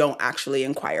life where you don't actually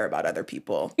inquire about other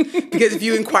people. Because if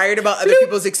you inquired about other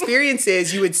people's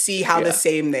experiences, you would see how the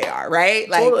same they are, right?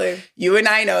 Like Totally. You and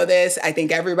I know this. I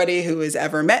think everybody who has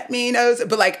ever met me knows,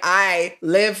 but like I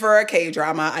live for a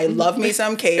K-drama. I love me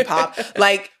some K-pop.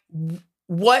 Like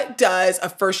what does a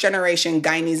first generation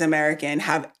Guyanese American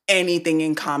have anything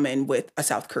in common with a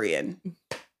South Korean?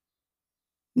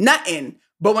 Nothing.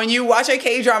 But when you watch a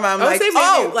K-drama, I'm like,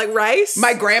 oh, like rice?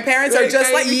 My grandparents are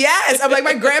just like, yes. I'm like,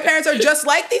 my grandparents are just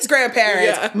like these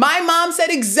grandparents. Yeah. My mom said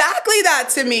exactly that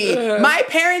to me. My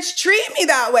parents treat me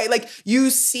that way. Like you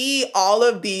see all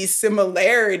of these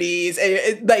similarities.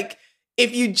 And like,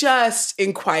 if you just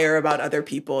inquire about other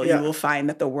people, you will find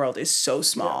that the world is so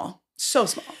small, so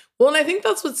small. Well, and I think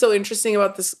that's what's so interesting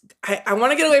about this. I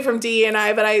want to get away from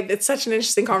D&I, but it's such an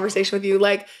interesting conversation with you.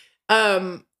 Like,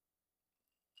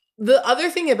 the other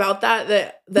thing about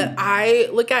that I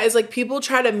look at is like people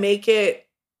try to make it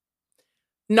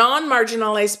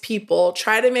non-marginalized people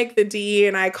try to make the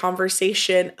D&I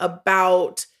conversation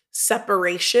about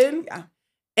separation. Yeah.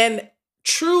 And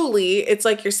truly, it's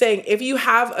like you're saying, if you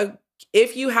have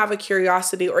a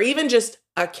curiosity or even just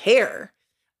a care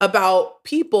about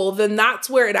people, then that's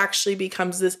where it actually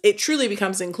becomes it truly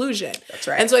becomes inclusion. That's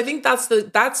right. And so I think that's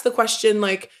the question,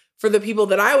 like, for the people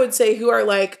that I would say who are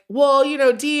like, well, you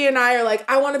know, D and I are like,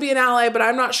 I want to be an ally, but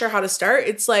I'm not sure how to start.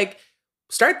 It's like,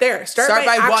 start there. Start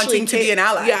by wanting to be an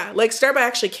ally. Yeah, like start by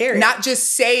actually caring. Not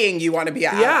just saying you want to be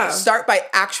an ally. Yeah. Start by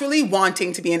actually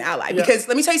wanting to be an ally. Yeah. Because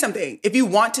let me tell you something. If you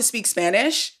want to speak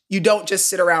Spanish, you don't just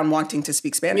sit around wanting to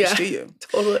speak Spanish, do you?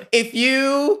 Totally. If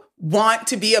you want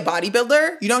to be a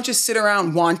bodybuilder, you don't just sit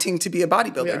around wanting to be a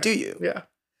bodybuilder, do you? Yeah.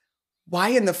 Why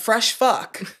in the fresh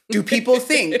fuck do people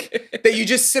think that you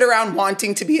just sit around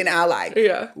wanting to be an ally?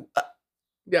 Yeah.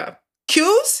 Yeah.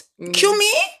 Cues? Cue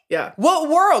me? Yeah. What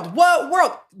world? What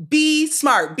world? Be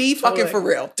smart. Be fucking for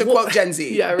real. To quote Gen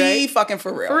Z. Yeah, right? Be fucking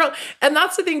for real. For real. And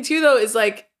that's the thing too, though, is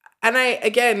like, and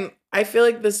I feel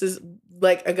like this is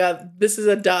like, this is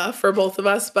a duh for both of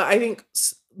us, but I think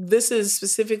this is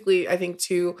specifically, I think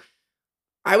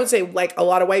I would say like a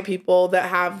lot of white people that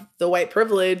have the white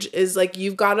privilege is like,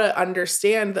 you've got to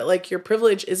understand that like your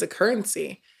privilege is a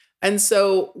currency. And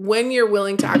so when you're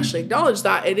willing to actually acknowledge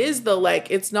that, it is the like,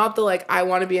 it's not the like, I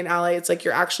want to be an ally. It's like,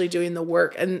 you're actually doing the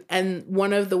work. And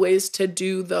one of the ways to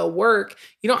do the work,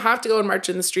 you don't have to go and march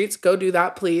in the streets. Go do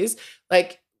that, please.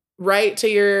 Like write to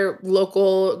your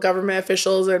local government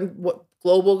officials and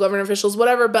global government officials,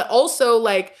 whatever. But also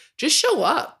like, just show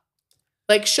up.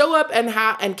 Like show up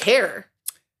and care.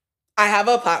 I have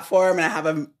a platform and I have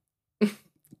a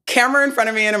camera in front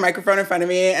of me and a microphone in front of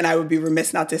me, and I would be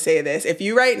remiss not to say this. If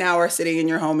you right now are sitting in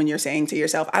your home and you're saying to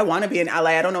yourself, I want to be an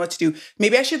ally, I don't know what to do.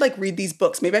 Maybe I should like read these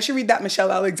books. Maybe I should read that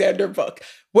Michelle Alexander book.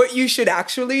 What you should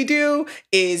actually do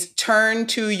is turn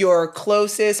to your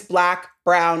closest Black,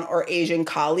 brown, or Asian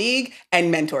colleague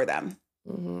and mentor them.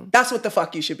 Mm-hmm. That's what the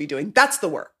fuck you should be doing. That's the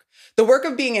work. The work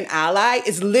of being an ally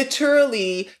is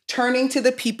literally turning to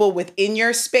the people within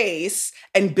your space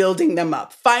and building them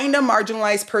up. Find a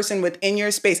marginalized person within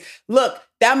your space. Look,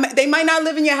 they might not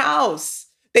live in your house.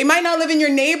 They might not live in your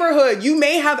neighborhood. You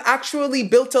may have actually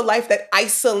built a life that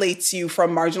isolates you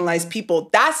from marginalized people.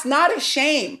 That's not a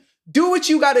shame. Do what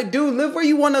you got to do. Live where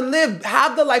you want to live.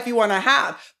 Have the life you want to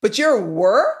have. But your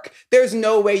work, there's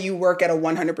no way you work at a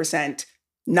 100%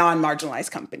 non-marginalized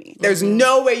company. There's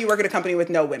no way you work at a company with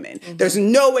no women. There's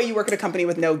no way you work at a company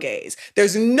with no gays.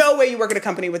 There's no way you work at a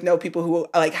company with no people who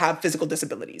like have physical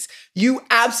disabilities. You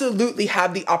absolutely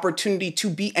have the opportunity to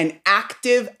be an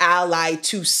active ally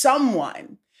to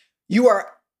someone.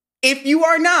 If you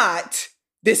are not,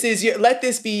 let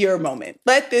this be your moment.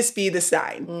 Let this be the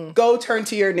sign. Go turn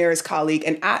to your nearest colleague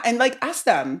and like ask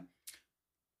them,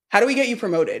 how do we get you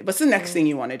promoted? What's the next thing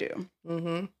you want to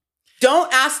do?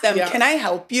 Don't ask them, can I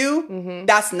help you?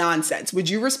 That's nonsense. Would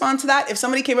you respond to that? If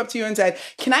somebody came up to you and said,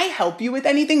 can I help you with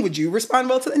anything? Would you respond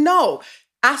well to that? No.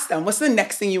 Ask them, what's the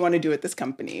next thing you want to do at this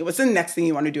company? What's the next thing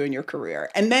you want to do in your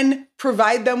career? And then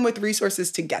provide them with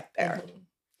resources to get there.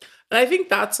 And I think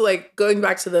that's like going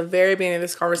back to the very beginning of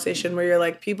this conversation where you're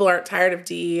like, people aren't tired of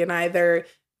DE and they're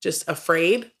just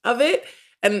afraid of it.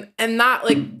 And that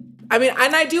like, I mean,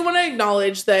 and I do want to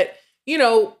acknowledge that, you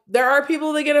know, there are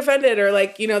people that get offended or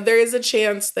like, you know, there is a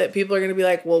chance that people are going to be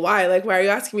like, well, why? Like, why are you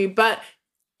asking me? But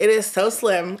it is so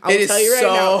slim. I'll tell you right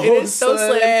now. It is so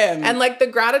slim. And like the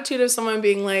gratitude of someone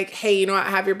being like, hey, you know what?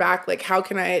 I have your back. Like, how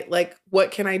can I, like,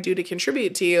 what can I do to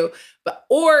contribute to you? But,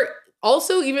 or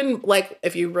also even like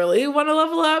if you really want to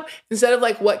level up, instead of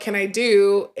like, what can I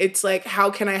do? It's like, how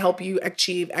can I help you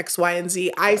achieve X, Y, and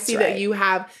Z? I see that you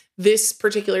have this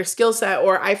particular skill set,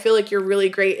 or I feel like you're really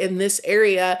great in this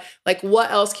area. Like, what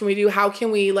else can we do? How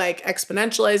can we like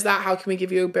exponentialize that? How can we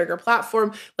give you a bigger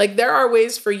platform? Like, there are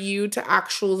ways for you to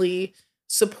actually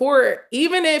support,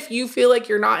 even if you feel like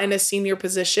you're not in a senior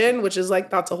position, which is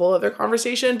like, that's a whole other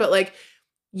conversation. But like,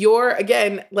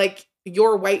 again, like,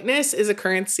 your whiteness is a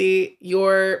currency.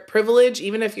 Your privilege,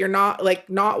 even if you're not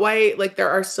white, like there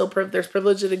are still there's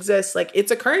privilege that exists. Like, it's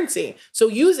a currency. So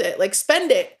use it, like spend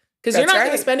it, because you're not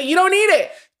going to spend it. You don't need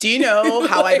it. Do you know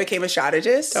how I became a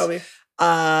strategist? Tell me.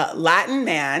 Latin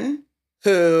man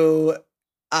who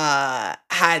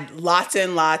had lots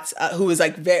and lots, who was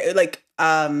like very like,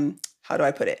 how do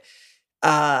I put it?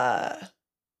 My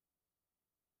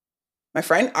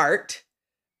friend Art,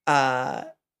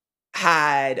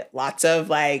 had lots of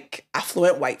like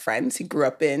affluent white friends. He grew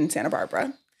up in Santa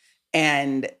Barbara,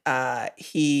 and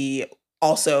he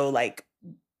also like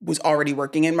was already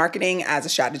working in marketing as a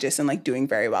strategist and like doing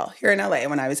very well here in LA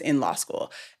when I was in law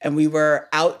school. And we were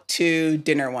out to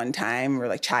dinner one time, we were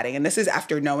like chatting, and this is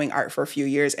after knowing Art for a few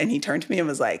years, and he turned to me and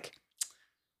was like,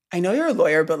 I know you're a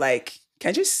lawyer, but like,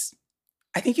 I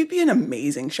think you'd be an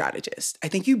amazing strategist. I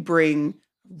think you bring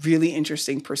really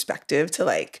interesting perspective to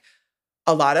like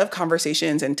a lot of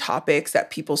conversations and topics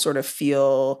that people sort of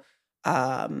feel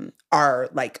are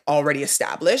like already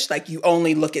established. Like, you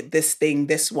only look at this thing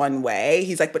this one way.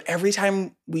 He's like, but every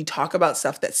time we talk about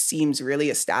stuff that seems really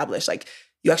established, like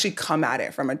you actually come at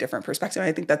it from a different perspective. And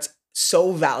I think that's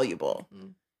so valuable. Mm-hmm.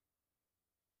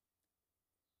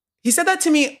 He said that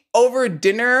to me over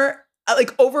dinner,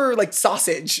 like over like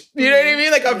sausage. You know what I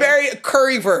mean? Like a very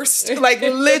currywurst, like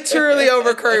literally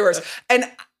over currywurst. And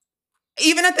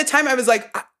even at the time, I was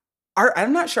like,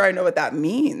 I'm not sure I know what that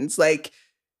means. Like,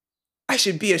 I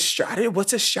should be a strategist.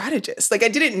 What's a strategist? Like, I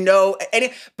didn't know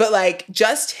any, but like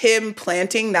just him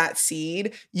planting that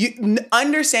seed,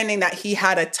 understanding that he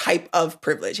had a type of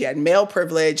privilege. He had male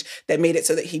privilege that made it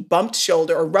so that he rubbed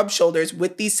shoulders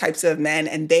with these types of men,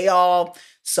 and they all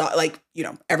saw, like, you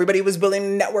know, everybody was willing to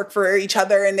network for each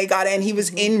other, and they got in. He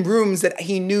was in rooms that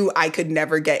he knew I could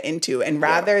never get into. And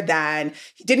rather than,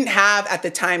 he didn't have at the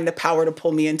time the power to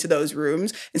pull me into those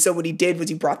rooms. And so what he did was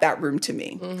he brought that room to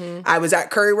me. Mm-hmm. I was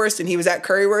at Currywurst and he was at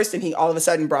Currywurst, and he all of a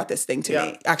sudden brought this thing to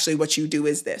me. Actually, what you do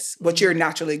is this. What you're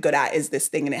naturally good at is this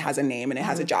thing, and it has a name and it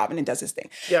has a job and it does this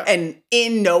thing. Yeah. And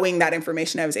in knowing that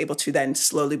information, I was able to then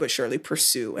slowly but surely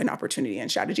pursue an opportunity and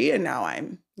strategy. And now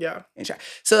I'm in strategy.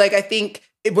 So like, I think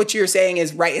what you're saying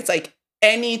is right. It's like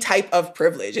any type of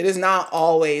privilege. It is not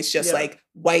always just like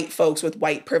white folks with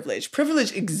white privilege.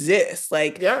 Privilege exists.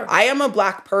 Like, I am a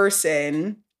Black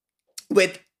person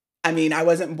with, I mean, I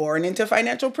wasn't born into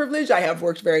financial privilege. I have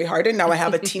worked very hard, and now I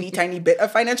have a teeny tiny bit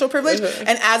of financial privilege.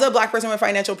 And as a Black person with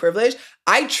financial privilege,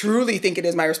 I truly think it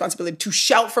is my responsibility to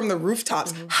shout from the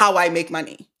rooftops how I make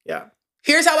money. Yeah.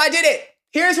 Here's how I did it.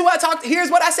 Here's who I talked. Here's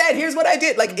what I said. Here's what I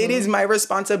did. Like, it is my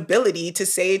responsibility to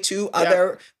say to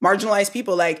other marginalized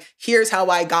people, like, here's how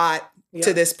I got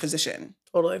to this position.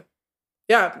 Totally.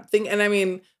 Yeah. And I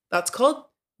mean, that's called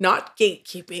not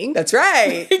gatekeeping. That's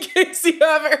right. In case you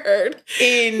haven't heard.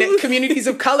 In communities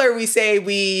of color, we say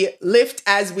we lift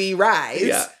as we rise.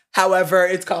 Yeah. However,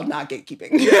 it's called not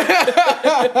gatekeeping.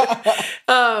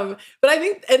 But I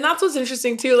think, and that's what's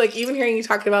interesting too, like even hearing you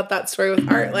talking about that story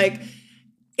with Art, like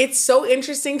it's so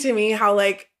interesting to me how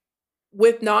like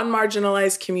with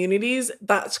non-marginalized communities,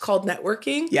 that's called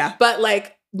networking. Yeah. But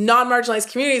like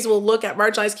non-marginalized communities will look at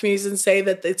marginalized communities and say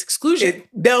that it's exclusion.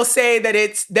 They'll say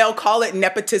that they'll call it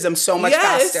nepotism so much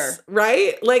faster.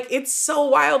 Right? Like it's so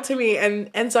wild to me.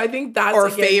 And so I think that's or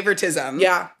again, favoritism.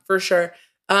 Yeah, for sure.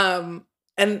 And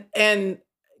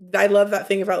I love that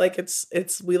thing about like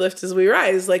it's we lift as we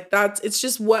rise. Like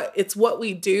it's what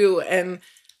we do. And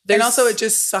also it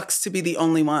just sucks to be the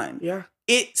only one. Yeah.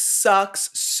 It sucks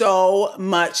so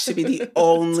much to be the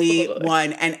only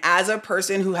one. And as a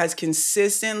person who has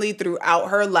consistently throughout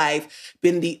her life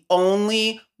been the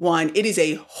only one, it is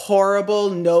a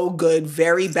horrible, no good,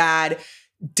 very bad,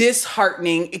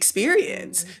 disheartening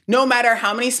experience. No matter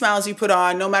how many smiles you put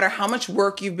on, no matter how much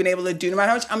work you've been able to do, no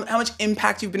matter how much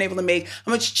impact you've been able to make,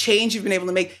 how much change you've been able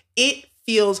to make, it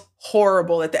feels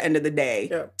horrible at the end of the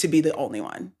day to be the only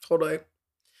one. Totally.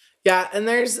 Yeah. And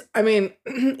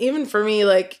even for me,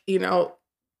 like, you know,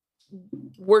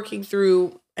 working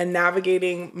through and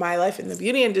navigating my life in the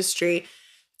beauty industry,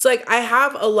 it's like I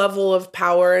have a level of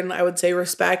power and I would say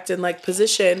respect and like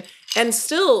position. And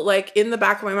still like in the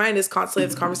back of my mind is constantly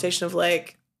this conversation of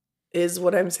like, is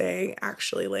what I'm saying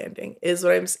actually landing? Is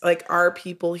what I'm like, are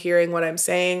people hearing what I'm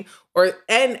saying?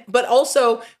 But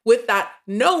also with that,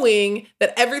 knowing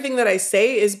that everything that I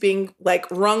say is being like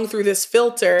rung through this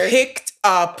filter, picked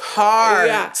apart.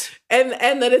 Yeah.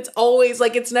 And that it's always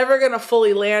like, it's never going to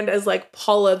fully land as like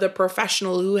Paula, the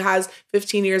professional who has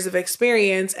 15 years of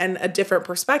experience and a different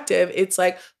perspective. It's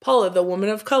like Paula, the woman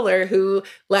of color who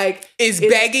like is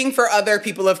begging for other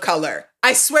people of color.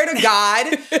 I swear to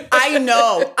God, I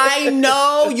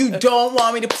know you don't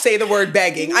want me to say the word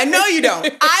begging. I know you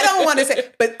don't. I don't want to say,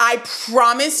 but I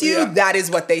promise you that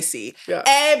is what they see. Yeah.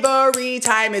 Every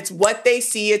time it's what they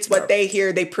see, it's what they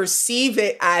hear. They perceive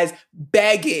it as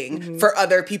begging for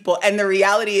other people. And the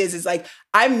reality is like,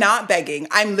 I'm not begging.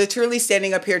 I'm literally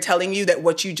standing up here telling you that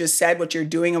what you just said, what you're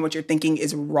doing and what you're thinking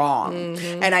is wrong.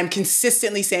 And I'm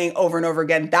consistently saying over and over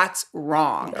again, that's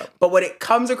wrong. Yep. But what it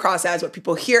comes across as, what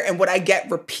people hear and what I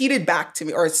get repeated back to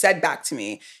me or said back to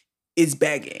me is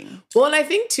begging. Well, and I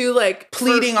think too, like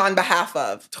pleading on behalf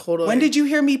of. Totally. When did you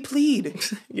hear me plead?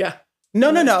 Yeah.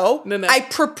 No. I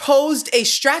proposed a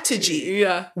strategy.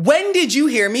 Yeah. When did you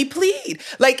hear me plead?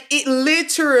 Like it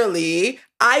literally,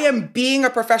 I am being a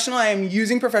professional. I am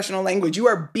using professional language. You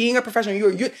are being a professional.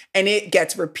 You, and it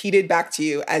gets repeated back to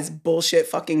you as bullshit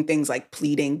fucking things like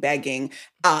pleading, begging,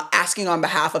 asking on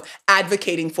behalf of,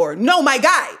 advocating for. No, my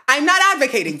guy, I'm not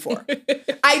advocating for.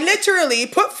 I literally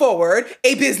put forward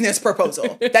a business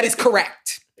proposal that is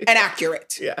correct and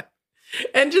accurate. Yeah.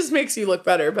 And just makes you look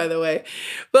better, by the way.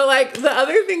 But like the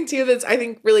other thing too that's I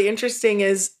think really interesting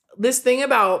is this thing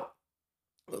about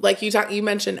like you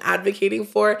mentioned advocating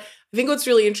for. I think what's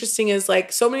really interesting is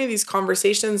like so many of these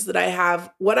conversations that I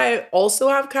have, what I also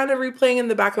have kind of replaying in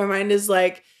the back of my mind is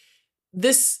like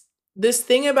this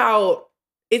thing about,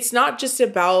 it's not just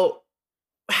about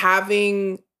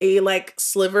having a like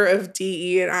sliver of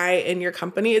DE&I in your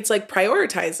company. It's like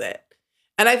prioritize it.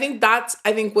 And I think that's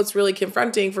what's really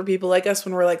confronting for people like us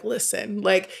when we're like, listen,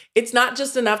 like, it's not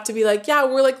just enough to be like, yeah,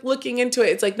 we're like looking into it.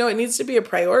 It's like, no, it needs to be a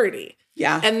priority.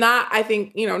 Yeah. And that, I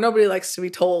think, nobody likes to be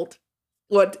told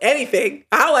anything.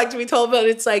 I don't like to be told, but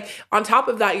it's like, on top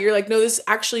of that, you're like, no, this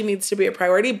actually needs to be a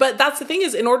priority. But that's the thing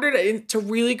is, in order to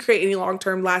really create any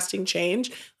long-term lasting change,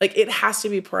 like it has to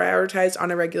be prioritized on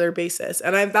a regular basis.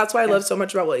 And that's why I love so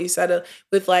much about what you said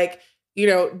with like,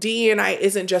 DE&I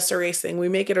isn't just a race thing. We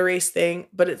make it a race thing,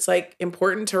 but it's like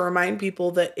important to remind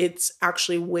people that it's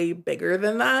actually way bigger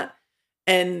than that.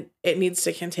 And it needs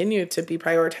to continue to be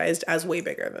prioritized as way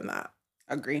bigger than that.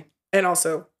 Agree. And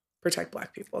also protect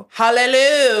Black people.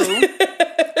 Hallelujah.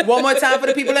 One more time for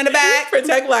the people in the back.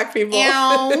 Protect Black people.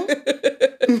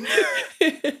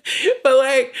 But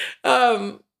like,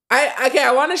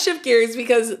 I want to shift gears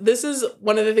because this is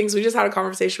one of the things we just had a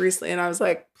conversation recently and I was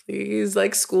like, please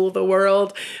like school the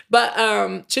world. But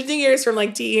shifting gears from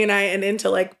like DE&I and into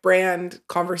like brand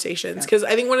conversations. Because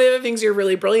I think one of the things you're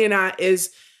really brilliant at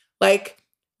is like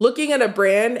looking at a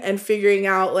brand and figuring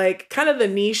out like kind of the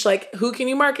niche, like who can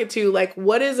you market to? Like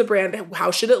what is a brand? How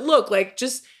should it look? Like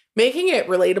just making it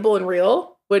relatable and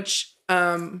real, which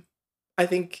I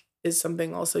think is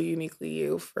something also uniquely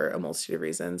you for a multitude of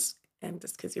reasons. And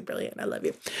just because you're brilliant, I love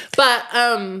you.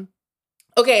 But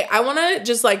okay, I want to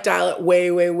just like dial it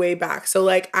way, way, way back. So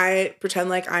like I pretend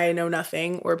like I know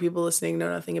nothing or people listening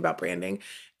know nothing about branding.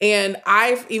 And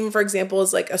I've even, for example,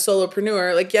 as like a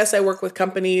solopreneur, like, yes, I work with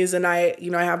companies and I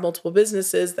have multiple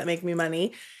businesses that make me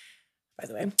money, by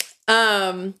the way.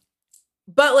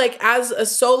 But like as a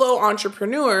solo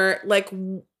entrepreneur,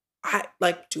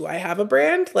 do I have a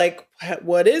brand? Like,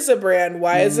 what is a brand?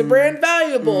 Why is a brand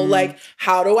valuable? Like,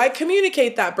 how do I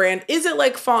communicate that brand? Is it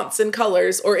like fonts and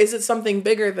colors or is it something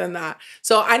bigger than that?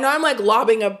 So I know I'm like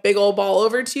lobbing a big old ball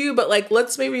over to you, but like,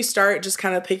 let's maybe start just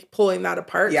kind of pulling that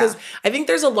apart. Because I think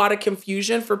there's a lot of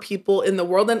confusion for people in the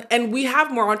world. And we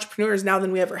have more entrepreneurs now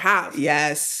than we ever have.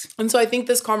 Yes. And so I think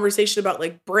this conversation about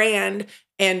like brand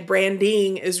and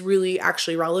branding is really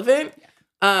actually relevant.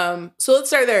 So let's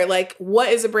start there. Like, what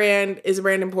is a brand? Is a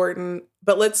brand important?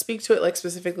 But let's speak to it like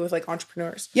specifically with like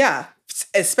entrepreneurs. Yeah.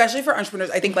 Especially for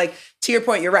entrepreneurs. I think like to your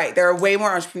point, you're right. There are way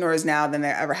more entrepreneurs now than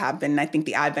there ever have been. And I think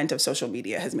the advent of social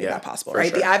media has made that possible, right?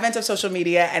 Sure. The advent of social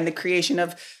media and the creation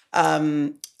of,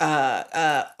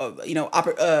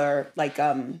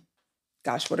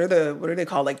 what are they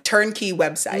called? Like turnkey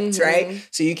websites, right?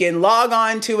 So you can log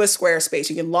on to a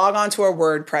Squarespace, you can log on to a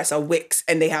WordPress, a Wix,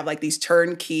 and they have like these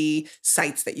turnkey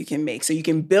sites that you can make. So you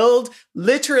can build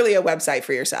literally a website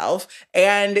for yourself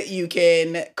and you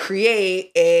can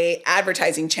create a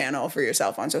advertising channel for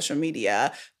yourself on social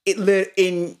media in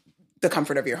the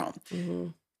comfort of your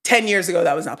home. 10 years ago,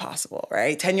 that was not possible,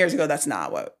 right? 10 years ago, that's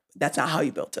not what that's not how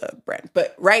you built a brand.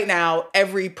 But right now,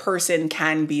 every person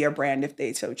can be a brand if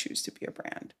they so choose to be a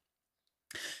brand.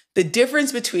 The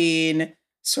difference between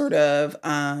sort of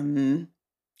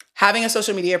having a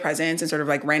social media presence and sort of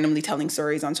like randomly telling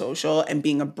stories on social and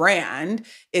being a brand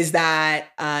is that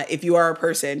if you are a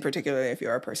person, particularly if you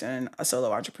are a person, a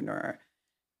solo entrepreneur,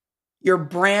 your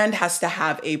brand has to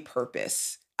have a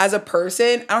purpose. As a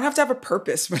person, I don't have to have a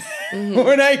purpose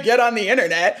when I get on the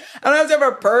internet. I don't have to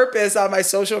have a purpose on my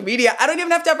social media. I don't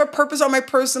even have to have a purpose on my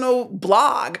personal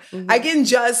blog. I can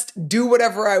just do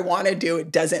whatever I want to do.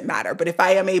 It doesn't matter. But if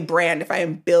I am a brand, if I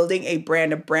am building a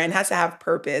brand has to have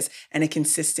purpose and a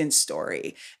consistent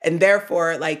story. And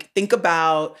therefore, like, think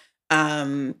about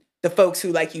the folks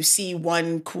who, like, you see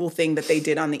one cool thing that they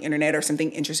did on the internet or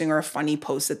something interesting or a funny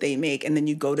post that they make, and then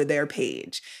you go to their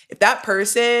page. If that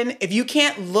person, if you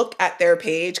can't look at their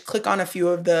page, click on a few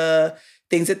of the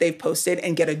things that they've posted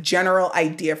and get a general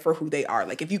idea for who they are.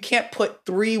 Like, if you can't put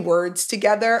 3 words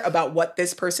together about what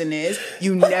this person is,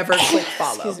 you never click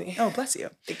follow. Excuse me. Oh, bless you.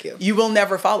 Thank you. You will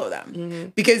never follow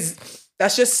them because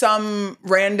that's just some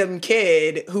random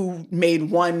kid who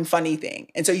made one funny thing.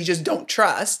 And so you just don't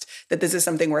trust that this is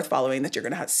something worth following, that you're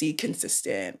going to see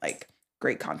consistent, like,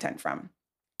 great content from.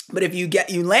 But if you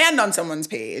land on someone's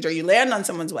page or you land on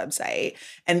someone's website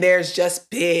and there's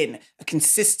just been a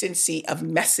consistency of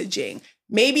messaging,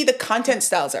 maybe the content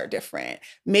styles are different.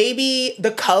 Maybe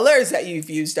the colors that you've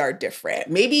used are different.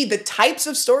 Maybe the types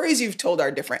of stories you've told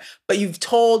are different, but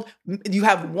you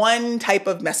have one type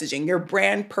of messaging. Your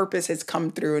brand purpose has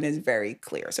come through and is very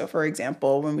clear. So for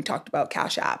example, when we talked about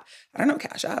Cash App, I don't know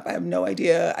Cash App. I have no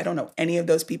idea. I don't know any of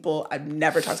those people. I've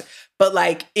never talked to, but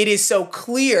like, it is so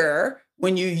clear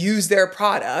when you use their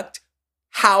product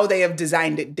how they have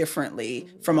designed it differently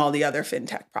from all the other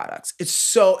fintech products.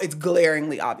 It's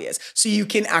glaringly obvious. So you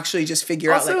can actually just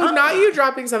figure out, like, not you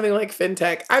dropping something like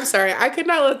fintech. I'm sorry. I could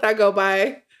not let that go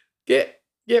by. Get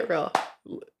real.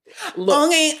 Look,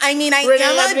 okay, I mean, I Renee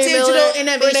am a Ebony digital Miller,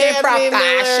 innovation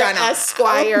professional.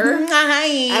 Esquire.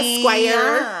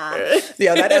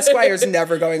 Yeah, that Esquire is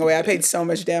never going away. I paid so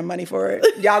much damn money for it.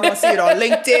 Y'all gonna see it on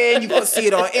LinkedIn. You're gonna see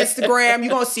it on Instagram. You're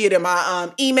gonna see it in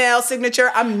my email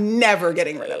signature. I'm never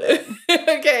getting rid of it.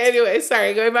 Okay, anyway,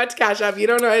 sorry. Going back to Cash App. You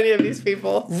don't know any of these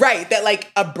people. Right. That,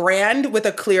 like, a brand with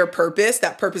a clear purpose,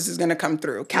 that purpose is gonna come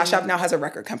through. Cash App now has a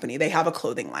record company. They have a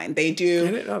clothing line. They do.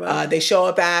 I didn't know that. They show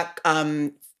up at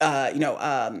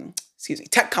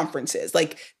tech conferences.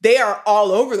 Like, they are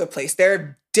all over the place.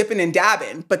 They're dipping and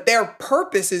dabbing, but their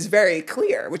purpose is very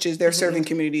clear, which is they're serving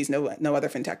communities no other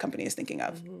fintech company is thinking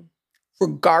of.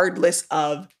 Regardless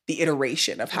of the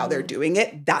iteration of how they're doing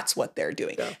it, that's what they're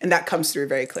doing. Yeah. And that comes through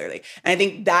very clearly. And I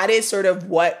think that is sort of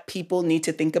what people need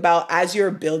to think about as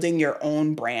you're building your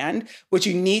own brand. What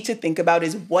you need to think about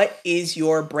is, what is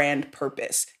your brand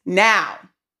purpose? Now,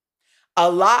 a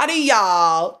lot of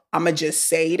y'all, I'm going to just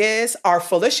say this, are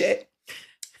full of shit.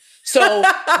 So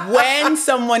when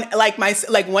someone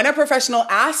when a professional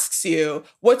asks you,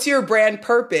 what's your brand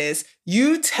purpose?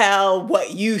 You tell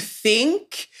what you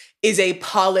think is a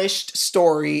polished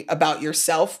story about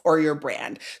yourself or your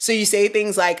brand. So you say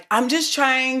things like, I'm just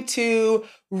trying to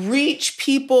reach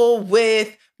people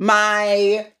with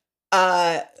my,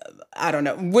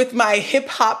 with my hip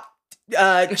hop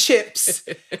chips.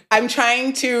 I'm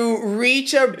trying to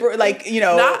reach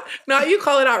not you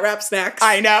calling out rap snacks.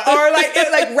 I know. Or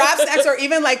like rap snacks, or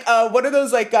even like what are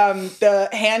those, like the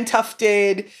hand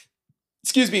tufted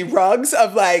rugs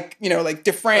of like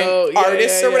different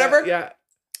artists or whatever. Yeah.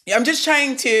 I'm just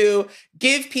trying to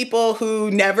give people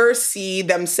who never see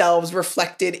themselves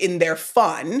reflected in their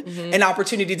fun an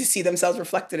opportunity to see themselves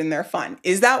reflected in their fun.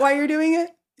 Is that why you're doing it?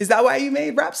 Is that why you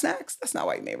made rap snacks? That's not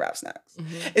why you made rap snacks.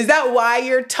 Is that why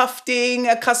you're tufting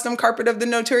a custom carpet of the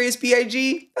Notorious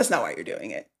B.I.G.? That's not why you're doing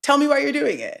it. Tell me why you're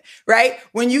doing it, right?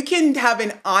 When you can have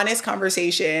an honest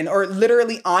conversation or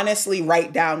literally honestly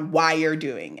write down why you're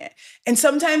doing it. And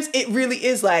sometimes it really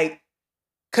is like,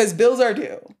 because bills are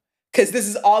due, because this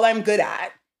is all I'm good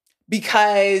at,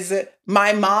 because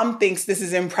my mom thinks this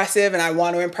is impressive and I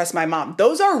want to impress my mom.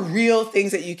 Those are real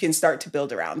things that you can start to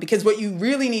build around, because what you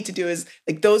really need to do is,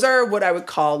 like, those are what I would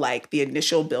call like the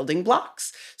initial building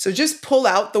blocks. So just pull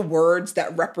out the words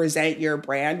that represent your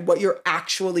brand, what you're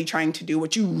actually trying to do,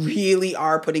 what you really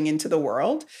are putting into the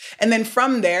world. And then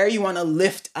from there, you want to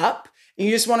lift up. You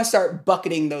just want to start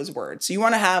bucketing those words. So you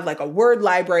want to have like a word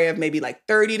library of maybe like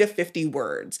 30 to 50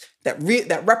 words that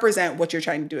represent what you're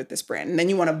trying to do with this brand. And then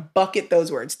you want to bucket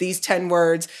those words. These 10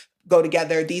 words go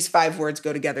together. These 5 words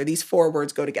go together. These 4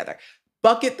 words go together.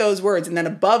 Bucket those words. And then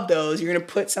above those, you're going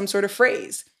to put some sort of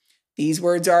phrase. These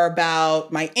words are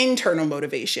about my internal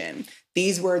motivation.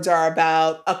 These words are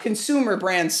about a consumer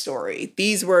brand story.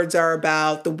 These words are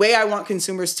about the way I want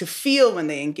consumers to feel when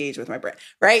they engage with my brand,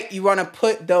 right? You want to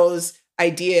put those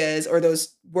ideas or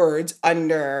those words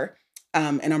under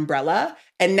an umbrella.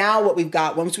 And now what we've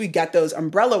got, once we get those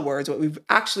umbrella words, what we've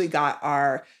actually got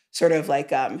are sort of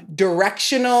like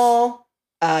directional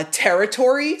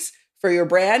territories for your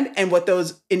brand. And what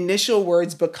those initial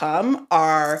words become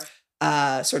are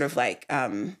sort of like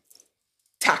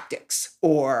tactics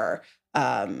or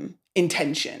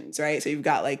intentions, right? So you've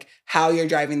got like how you're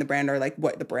driving the brand or like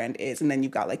what the brand is. And then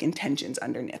you've got like intentions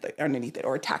underneath it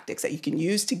or tactics that you can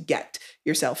use to get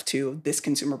yourself to this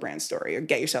consumer brand story or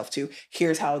get yourself to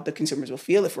here's how the consumers will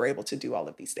feel if we're able to do all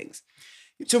of these things.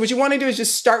 So what you want to do is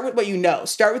just start with what you know.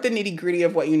 Start with the nitty gritty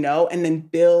of what you know and then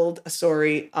build a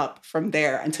story up from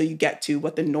there until you get to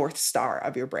what the North Star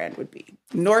of your brand would be.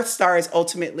 North Star is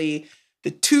ultimately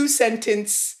the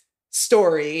 2-sentence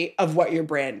story of what your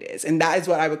brand is. And that is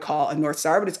what I would call a North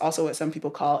Star, but it's also what some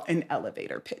people call an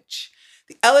elevator pitch.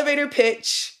 The elevator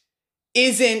pitch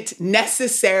isn't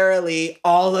necessarily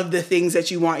all of the things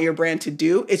that you want your brand to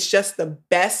do. It's just the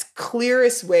best,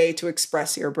 clearest way to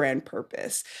express your brand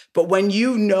purpose. But when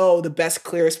you know the best,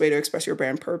 clearest way to express your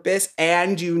brand purpose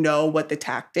and you know what the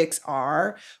tactics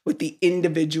are, what the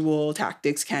individual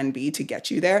tactics can be to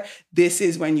get you there, this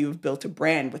is when you've built a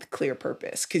brand with clear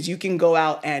purpose. Because you can go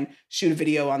out and shoot a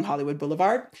video on Hollywood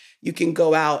Boulevard. You can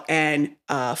go out and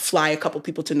fly a couple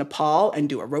people to Nepal and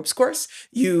do a ropes course.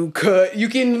 You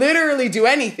can literally do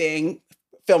anything,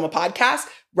 film a podcast,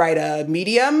 write a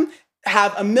medium,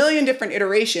 have a million different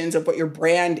iterations of what your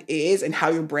brand is and how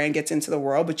your brand gets into the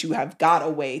world, but you have got a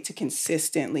way to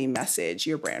consistently message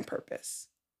your brand purpose.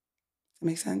 Does that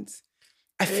make sense?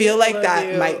 I feel like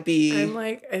that might be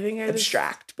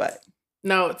abstract, but...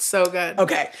 No, it's so good.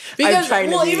 Okay. Because,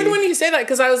 even when you say that,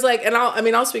 because I was like, and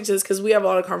I'll speak to this because we have a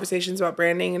lot of conversations about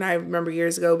branding. And I remember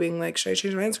years ago being like, should I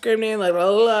change my Instagram name? Like,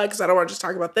 blah, blah, blah, because I don't want to just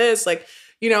talk about this. Like,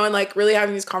 and like really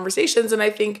having these conversations. And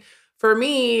I think for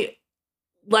me,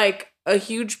 like a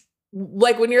huge,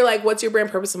 like when you're like, what's your brand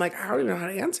purpose? I'm like, I don't even know how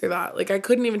to answer that. Like, I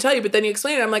couldn't even tell you. But then you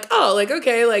explain it. I'm like, oh, like,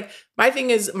 okay. Like my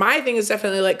thing is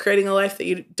definitely like creating a life that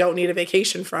you don't need a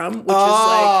vacation from, which is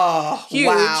like huge.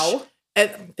 Wow.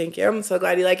 And thank you. I'm so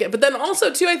glad you like it. But then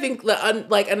also too, I think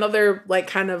like another like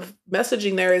kind of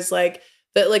messaging there is like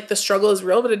that like the struggle is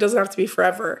real, but it doesn't have to be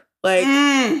forever. Like,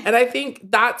 and I think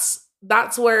that's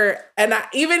where, and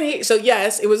so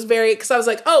yes, it was very, because I was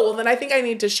like, oh, well then I think I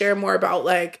need to share more about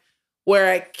like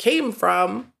where I came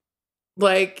from,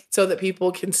 like so that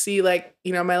people can see like,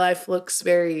 my life looks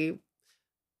very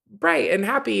bright and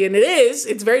happy. And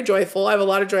it's very joyful. I have a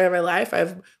lot of joy in my life. I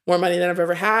have more money than I've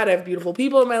ever had. I have beautiful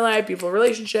people in my life, beautiful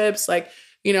relationships, like,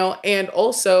 and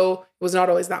also it was not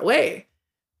always that way.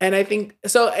 And I think,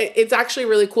 so it's actually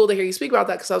really cool to hear you speak about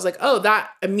that. Cause I was like, oh,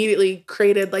 that immediately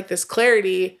created like this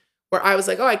clarity where I was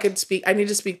like, oh, I need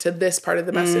to speak to this part of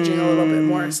the messaging a little bit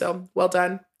more. So well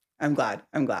done. I'm glad.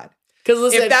 Because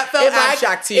listen, if that felt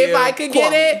abstract to you, if I could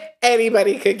get it,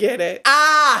 anybody could get it.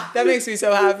 That makes me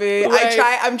so happy. Like,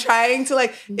 I'm trying to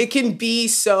like, it can be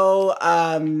so,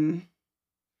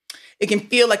 it can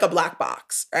feel like a black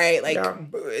box, right?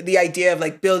 Like the idea of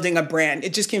like building a brand,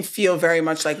 it just can feel very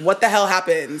much like what the hell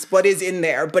happens? What is in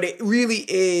there? But it really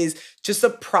is just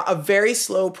a very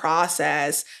slow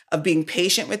process of being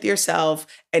patient with yourself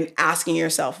and asking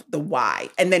yourself the why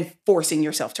and then forcing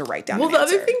yourself to write down an answer. Well,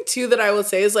 the other thing too that I will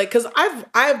say is like, because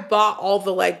I've bought all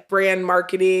the like brand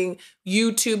marketing,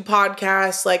 YouTube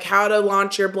podcasts, like how to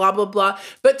launch your blah, blah, blah.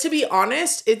 But to be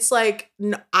honest, it's like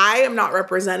I am not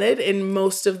represented in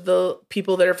most of the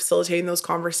people that are facilitating those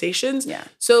conversations. Yeah.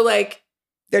 So like.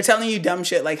 They're telling you dumb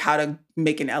shit like how to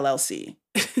make an LLC.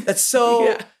 That's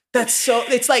so,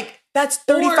 it's like, that's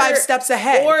 35 steps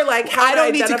ahead. Or like how I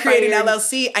don't need to create an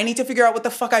LLC. I need to figure out what the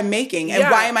fuck I'm making and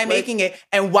why am I making it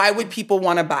and why would people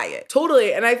want to buy it?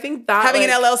 Totally. And I think that having an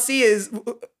LLC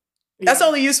that's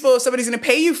only useful if somebody's going to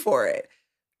pay you for it.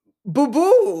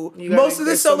 Boo-boo. Most of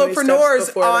the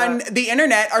solopreneurs on the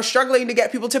internet are struggling to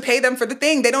get people to pay them for the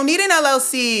thing. They don't need an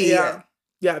LLC.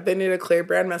 Yeah. They need a clear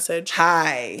brand message.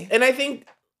 Hi. And I think,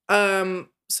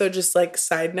 so just like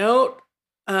side note,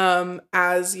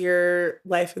 as your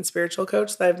life and spiritual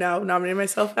coach that I've now nominated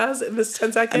myself as in this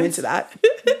 10 seconds. I'm into that.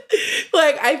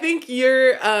 Like, I think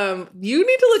you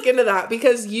need to look into that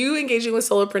because you engaging with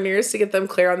solopreneurs to get them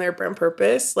clear on their brand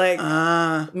purpose, like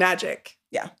magic.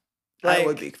 Yeah. Like, that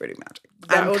would be pretty magic.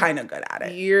 I'm kind of good at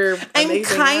it. I'm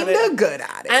kind of good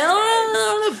at it.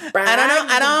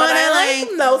 I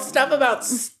don't know stuff about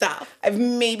stuff. I've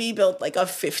maybe built like a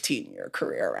 15-year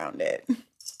career around it.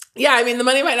 Yeah, I mean, the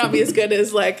money might not be as good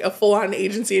as like a full-on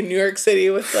agency in New York City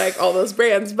with like all those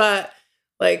brands, but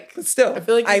like still, I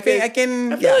feel like I feel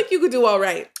like you could do all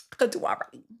right. Could do all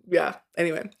right. Yeah.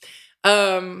 Anyway,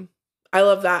 I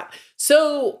love that.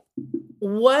 So,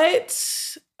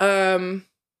 what,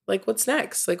 what's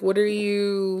next? Like, what are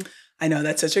you? I know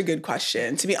that's such a good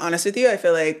question. To be honest with you, I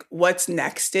feel like what's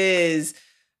next is,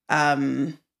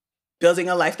 building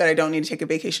a life that I don't need to take a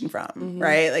vacation from,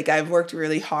 right? Like I've worked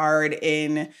really hard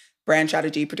in brand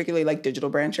strategy, particularly like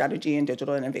digital brand strategy and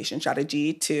digital innovation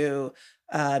strategy to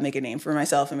make a name for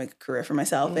myself and make a career for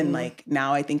myself. And like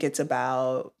now I think it's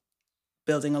about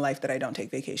building a life that I don't take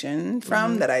vacation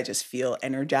from, that I just feel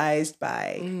energized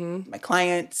by my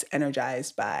clients,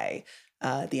 energized by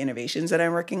the innovations that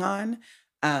I'm working on.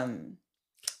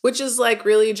 Which is like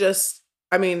really just,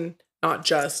 I mean, not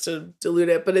just to dilute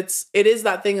it, but it is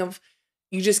that thing of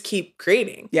you just keep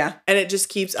creating. Yeah. And it just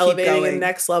keeps elevating the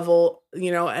next level,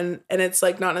 you know, and it's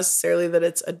like not necessarily that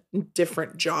it's a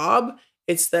different job.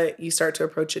 It's that you start to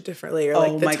approach it differently, or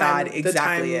like the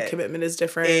time commitment is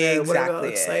different, or whatever it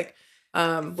looks like.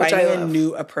 Which finding a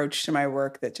new approach to my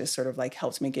work that just sort of like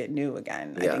helps me get new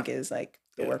again, I think is like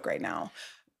the work right now.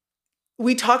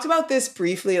 We talked about this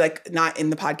briefly, like not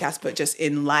in the podcast, but just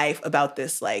in life, about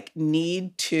this like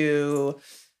need to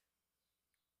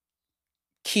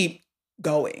keep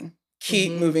going,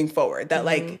 keep moving forward. That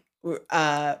like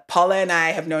Paula and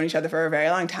I have known each other for a very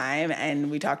long time, and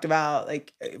we talked about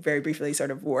like very briefly sort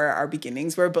of where our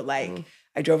beginnings were, but like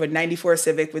I drove a 94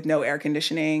 Civic with no air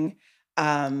conditioning.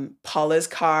 Paula's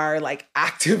car like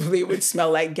actively would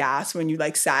smell like gas when you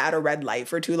like sat at a red light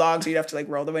for too long, so you'd have to like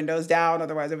roll the windows down,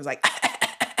 otherwise it was like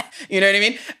you know what I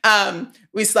mean?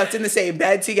 We slept in the same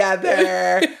bed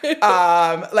together.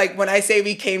 Like when I say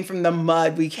we came from the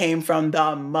mud, we came from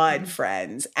the mud,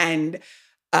 friends. And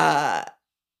the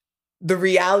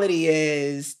reality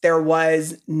is there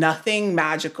was nothing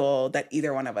magical that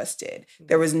either one of us did.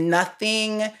 There was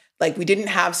nothing, like we didn't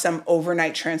have some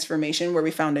overnight transformation where we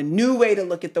found a new way to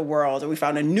look at the world or we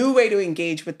found a new way to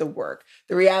engage with the work.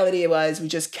 The reality was we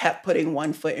just kept putting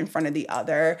one foot in front of the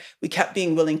other. We kept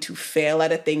being willing to fail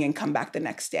at a thing and come back the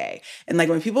next day. And like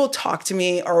when people talk to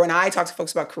me, or when I talk to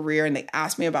folks about career and they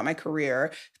ask me about my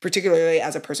career, particularly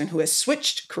as a person who has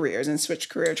switched careers and switched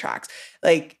career tracks,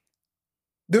 like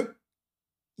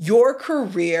your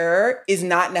career is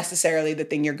not necessarily the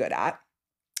thing you're good at.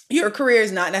 Your career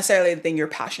is not necessarily the thing you're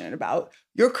passionate about.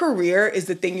 Your career is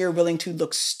the thing you're willing to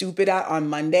look stupid at on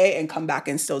Monday and come back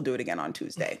and still do it again on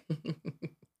Tuesday.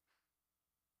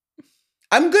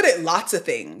 I'm good at lots of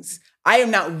things. I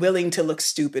am not willing to look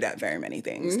stupid at very many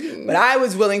things. But I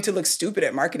was willing to look stupid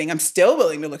at marketing. I'm still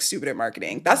willing to look stupid at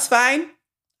marketing. That's fine.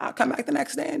 I'll come back the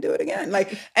next day and do it again.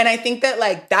 Like, and I think that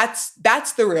like, that's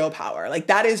the real power. Like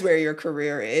that is where your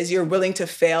career is. You're willing to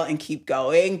fail and keep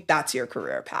going. That's your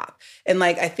career path. And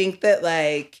like, I think that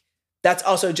like, that's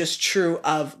also just true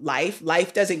of life.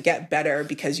 Life doesn't get better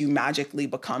because you magically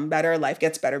become better. Life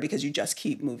gets better because you just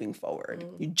keep moving forward.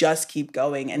 You just keep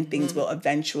going and things will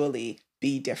eventually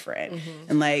be different.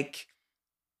 And like,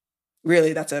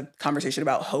 really, that's a conversation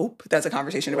about hope. That's a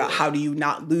conversation about how do you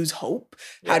not lose hope?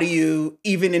 How do you,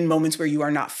 even in moments where you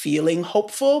are not feeling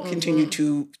hopeful, continue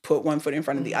to put one foot in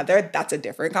front of the other? That's a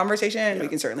different conversation. We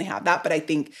can certainly have that. But I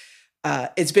think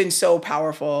it's been so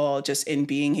powerful just in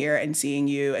being here and seeing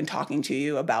you and talking to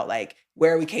you about like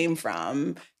where we came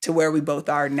from to where we both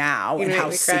are now and how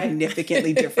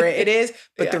significantly different it is.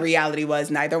 But the reality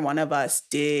was neither one of us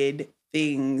did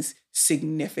things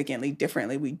significantly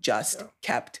differently. We just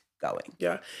kept going.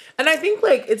 Yeah. And I think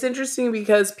like it's interesting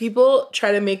because people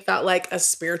try to make that like a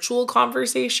spiritual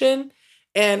conversation.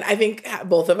 And I think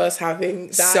both of us having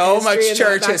that so much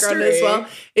church history as well.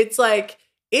 It's like,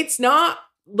 it's not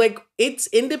like, it's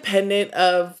independent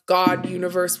of God,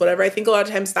 universe, whatever. I think a lot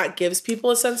of times that gives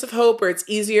people a sense of hope, or it's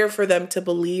easier for them to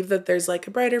believe that there's like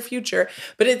a brighter future.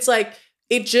 But it's like,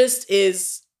 it just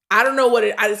is, I don't know what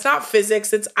it's not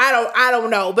physics. It's, I don't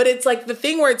know, but it's like the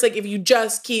thing where it's like, if you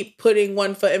just keep putting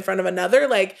one foot in front of another,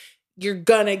 like you're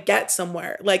gonna get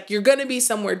somewhere, like you're gonna be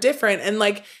somewhere different. And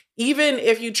like, even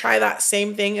if you try that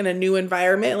same thing in a new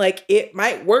environment, like it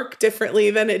might work differently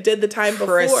than it did the time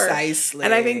before. Precisely.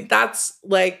 And I think that's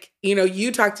like, you know,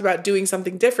 you talked about doing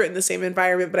something different in the same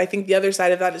environment, but I think the other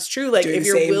side of that is true. Like if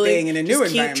you're willing in a new to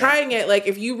keep trying it, like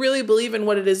if you really believe in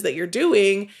what it is that you're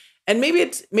doing, and maybe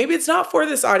it's not for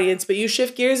this audience, but you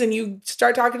shift gears and you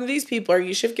start talking to these people, or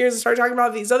you shift gears and start talking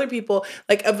about these other people,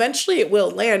 like eventually it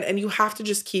will land, and you have to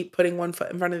just keep putting one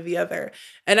foot in front of the other.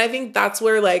 And I think that's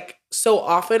where like so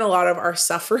often a lot of our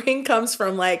suffering comes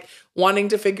from, like wanting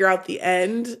to figure out the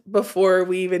end before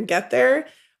we even get there.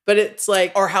 but it's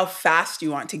like, or how fast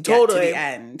you want to get to the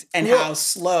end and how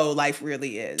slow life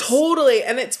really is. Totally.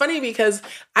 And it's funny because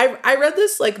I read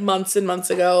this like months and months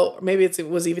ago, or maybe it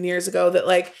was even years ago, that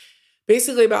like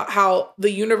basically about how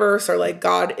the universe or like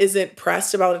God isn't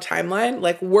pressed about a timeline.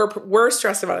 Like we're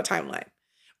stressed about a timeline.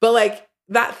 But like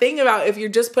that thing about if you're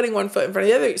just putting one foot in front of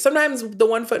the other, sometimes the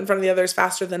one foot in front of the other is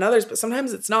faster than others, but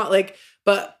sometimes it's not. Like,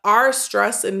 but our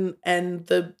stress and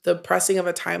the pressing of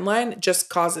a timeline just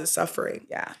causes suffering.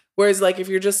 Yeah. Whereas like if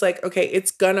you're just like, okay,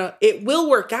 it will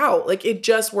work out. Like it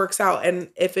just works out. And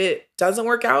if it doesn't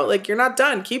work out, like you're not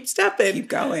done. Keep stepping. Keep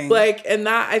going. Like, and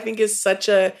that I think is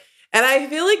and I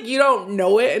feel like you don't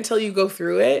know it until you go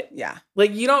through it. Yeah.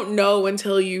 Like you don't know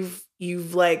until you've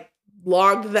like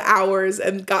logged the hours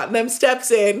and gotten them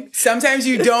steps in. Sometimes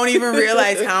you don't even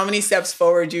realize how many steps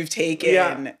forward you've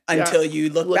taken until you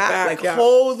look back. Like,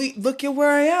 holy, look at where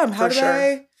I am. How did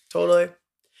I? Totally.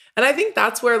 And I think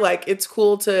that's where like it's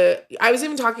cool I was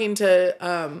even talking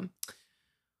to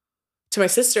my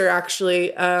sister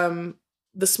actually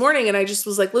this morning, and I just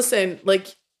was like, listen,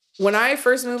 like when I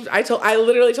first moved, I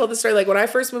literally told this story. Like when I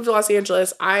first moved to Los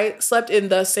Angeles, I slept in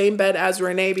the same bed as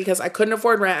Renee because I couldn't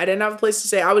afford rent. I didn't have a place to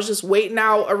stay. I was just waiting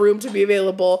out a room to be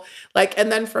available. Like, and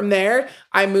then from there,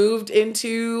 I moved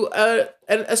into a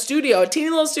studio, a teeny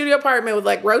little studio apartment with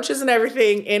like roaches and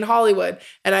everything in Hollywood.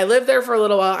 And I lived there for a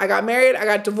little while. I got married. I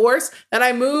got divorced. Then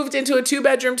I moved into a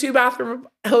 2-bedroom, 2-bathroom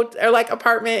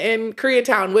apartment in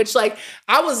Koreatown, which like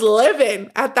I was living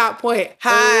at that point.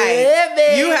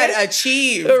 Living. You had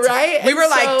achieved. Right? We were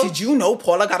like, did you know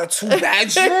Paula got a 2-bedroom?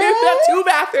 Got 2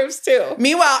 bathrooms too.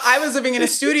 Meanwhile, I was living in a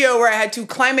studio where I had to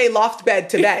climb a loft bed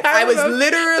to bed. I was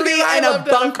literally in a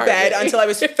bunk bed until I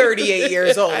was 38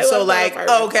 years old. So like,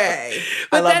 okay.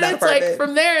 But then it's like,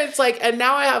 from there, it's like, and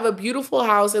now I have a beautiful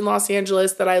house in Los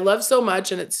Angeles that I love so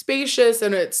much, and it's spacious,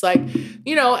 and it's like,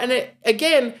 you know, and it,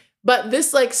 again, but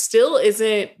this like still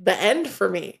isn't the end for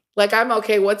me. Like, I'm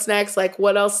okay, what's next? Like,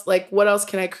 what else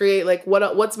can I create? Like,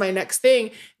 what's my next thing?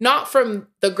 Not from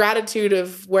the gratitude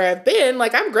of where I've been.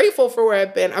 Like, I'm grateful for where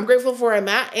I've been. I'm grateful for where I'm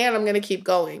at, and I'm going to keep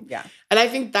going. Yeah. And I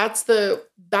think that's the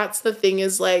thing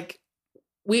is like,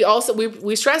 we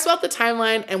stress about the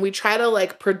timeline, and we try to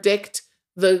like predict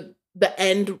the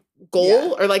end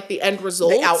goal or like the end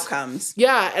result, the outcomes.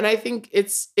 Yeah. And I think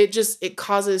it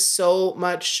causes so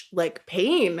much like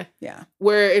pain. Yeah.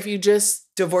 Where if you just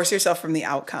divorce yourself from the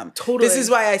outcome. Totally. This is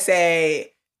why I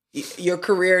say your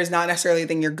career is not necessarily the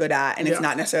thing you're good at, and it's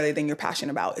not necessarily the thing you're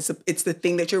passionate about. It's the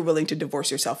thing that you're willing to divorce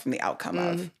yourself from the outcome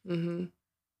of. Mm-hmm.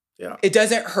 Yeah. It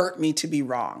doesn't hurt me to be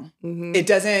wrong. Mm-hmm. It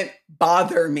doesn't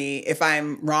bother me if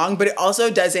I'm wrong, but it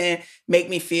also doesn't make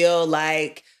me feel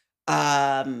like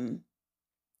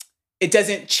it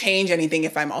doesn't change anything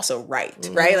if I'm also right,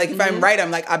 right? Like if I'm right,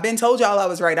 I'm like, I've been told y'all I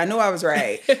was right. I knew I was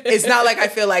right. It's not like I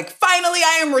feel like finally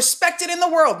I am respected in the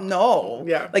world. No.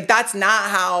 Yeah. Like that's not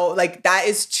how, like that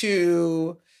is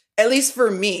too, at least for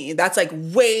me, that's like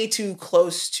way too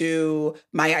close to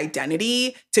my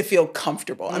identity to feel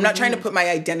comfortable. I'm not trying to put my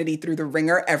identity through the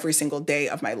ringer every single day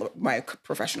of my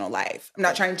professional life. I'm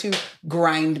not trying to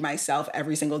grind myself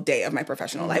every single day of my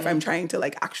professional life. I'm trying to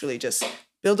like actually just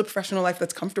build a professional life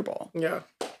that's comfortable. Yeah.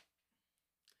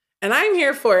 And I'm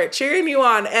here for it, cheering you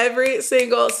on every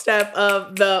single step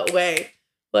of the way.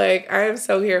 Like, I am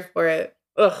so here for it.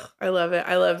 Ugh, I love it.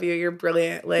 I love you. You're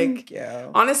brilliant. Like, thank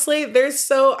you. Honestly,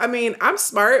 I'm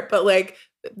smart, but like,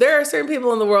 there are certain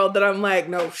people in the world that I'm like,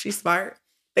 no, she's smart.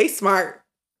 They smart.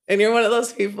 And you're one of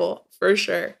those people, for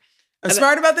sure. I'm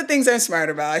smart about the things I'm smart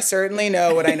about. I certainly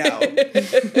know what I know.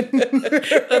 That's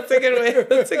a good way.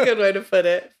 That's a good way to put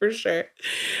it, for sure.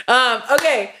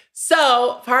 Okay,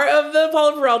 so part of the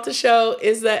Paula Peralta show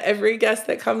is that every guest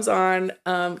that comes on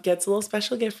gets a little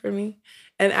special gift for me.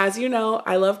 And as you know,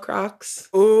 I love Crocs.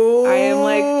 Ooh. I am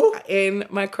like in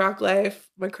my Croc life,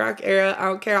 my Croc era. I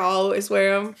don't care. I'll always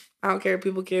wear them. I don't care if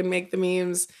people can make the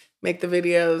memes, make the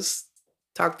videos,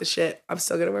 talk the shit. I'm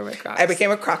still gonna wear my Crocs. I became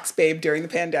a Crocs babe during the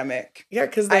pandemic. Yeah,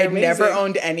 because I never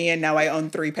owned any, and now I own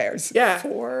 3 pairs. Yeah,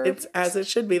 4. It's as it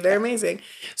should be. They're amazing.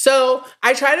 So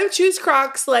I try to choose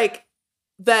Crocs like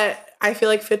that I feel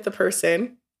like fit the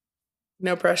person.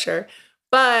 No pressure,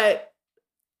 but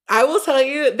I will tell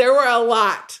you there were a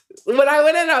lot. When I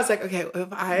went in, I was like, okay,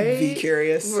 if I be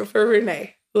curious for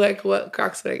Renee, like what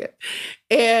Crocs would I get?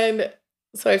 And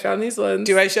so I found these ones.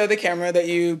 Do I show the camera that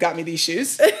you got me these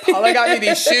shoes? Paula got me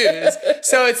these shoes.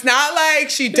 So it's not like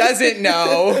she doesn't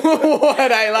know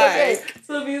what I like. Okay,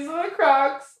 so these are the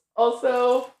Crocs.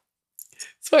 Also,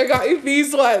 so I got you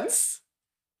these ones.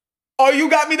 Oh,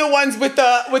 you got me the ones with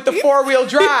the 4-wheel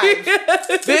drive. That's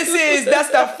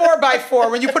the 4x4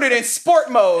 when you put it in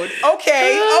sport mode.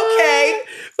 Okay.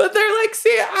 But they're like, see,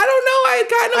 I don't know. I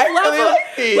kind of love really them.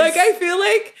 like these. Like, I feel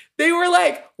like they were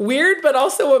like weird, but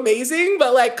also amazing,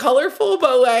 but like colorful.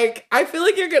 But like, I feel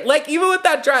like you're good. Like, even with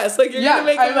that dress, like you're gonna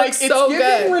make it look so good.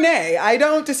 It's giving Renee. I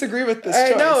don't disagree with this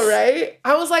choice. I know, right?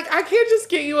 I was like, I can't just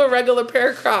get you a regular pair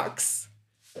of Crocs.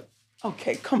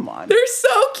 Okay, come on. They're so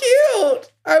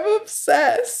cute. I'm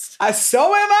obsessed.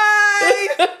 So am I.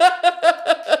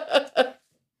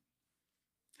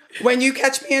 When you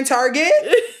catch me in Target.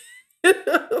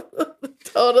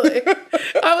 Totally.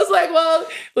 I was like, well,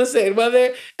 listen, and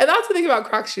that's the thing about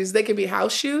Crocs shoes. They can be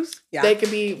house shoes. Yeah. They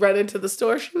can be run into the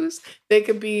store shoes. They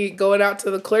could be going out to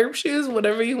the club shoes,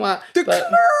 whatever you want. The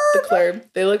club.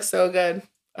 They look so good.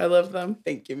 I love them.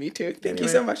 Thank you, me too. Thank you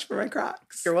so much for my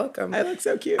Crocs. You're welcome. I look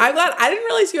so cute. I'm glad. I didn't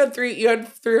realize you had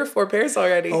three or four pairs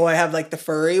already. Oh, I have like the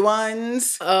furry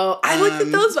ones. Oh, I looked at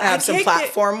those. I have some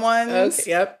platform ones.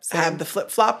 Okay, yep. Same. I have the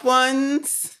flip-flop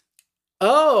ones.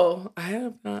 Oh, I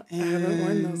haven't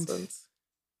worn those ones.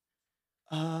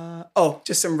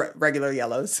 Just some regular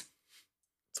yellows.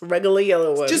 Some regular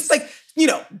yellow ones. Just like,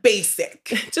 basic.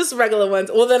 Just regular ones.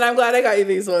 Well, then I'm glad I got you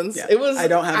these ones. Yeah, I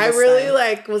don't have. I really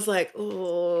was like,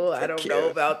 oh, I don't know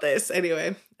about this.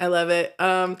 Anyway, I love it.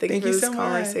 Thank you for this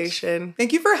conversation. Much.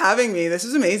 Thank you for having me. This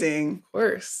was amazing.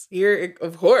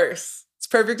 Of course. It's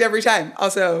perfect every time.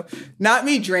 Also, not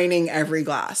me draining every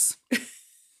glass.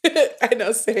 I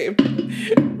know, same.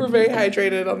 We're very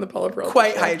hydrated on the Paula Peralta.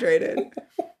 Quite hydrated.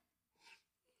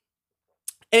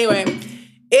 Anyway,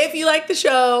 if you like the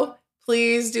show,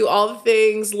 please do all the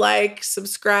things like,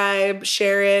 subscribe,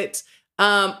 share it.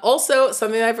 Also,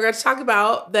 something I forgot to talk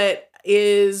about that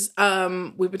is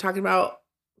we've been talking about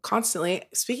constantly.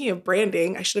 Speaking of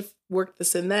branding, I should have worked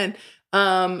this in then.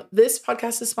 This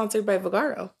podcast is sponsored by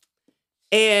Vogaro.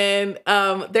 And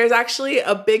there's actually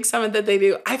a big summit that they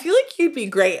do. I feel like you'd be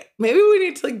great. Maybe we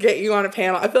need to get you on a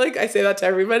panel. I feel like I say that to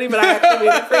everybody, but I actually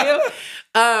made it for you.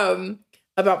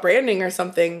 About branding or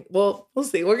something. Well, we'll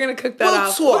see. We're going to cook that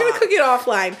off. We're going to cook it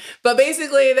offline. But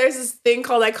basically, there's this thing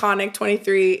called Iconic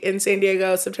 23 in San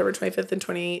Diego, September 25th and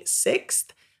 26th.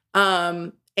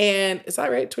 And is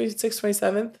that right? 26th,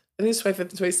 27th? I think it's 25th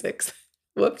and 26th.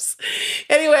 Whoops.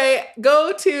 Anyway,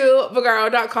 go to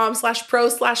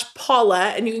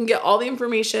vogaro.com/pro/Paula and you can get all the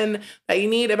information that you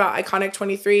need about Iconic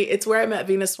 23. It's where I met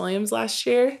Venus Williams last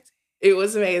year. It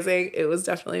was amazing. It was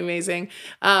definitely amazing.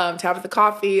 Tabitha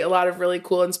Coffee, a lot of really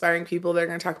cool, inspiring people. They're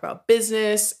going to talk about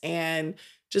business and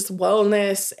just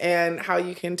wellness and how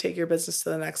you can take your business to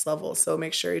the next level. So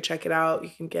make sure you check it out.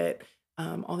 You can get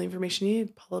all the information you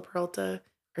need.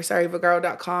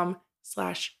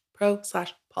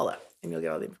 vogaro.com/pro/Paula. And you'll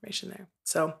get all the information there.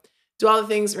 So do all the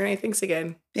things. Renee, thanks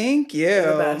again. Thank you.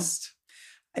 You're the best.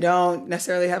 I don't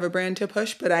necessarily have a brand to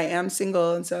push, but I am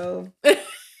single. And so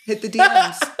hit the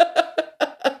DMs.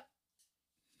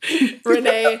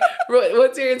 Renee,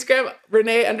 what's your Instagram?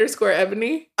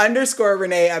 Renee_Ebony?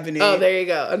 _Renee Ebony. Oh, there you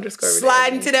go. _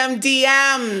 Slide into them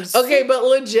DMs. Okay, but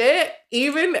legit,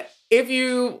 even if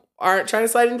you aren't trying to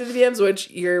slide into the DMs, which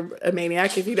you're a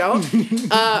maniac if you don't,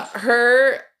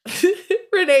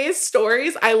 Renee's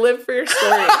stories. I live for your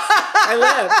stories. I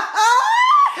live.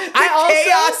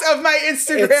 Chaos of my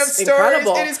Instagram stories.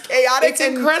 Incredible. It is chaotic. It's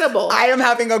incredible. I am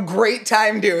having a great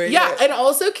time doing it. Yeah. And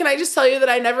also, can I just tell you that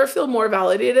I never feel more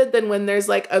validated than when there's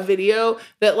like a video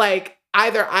that like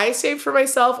either I saved for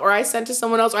myself or I sent to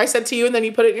someone else or I sent to you and then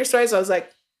you put it in your stories. So I was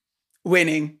like,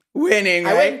 winning, right?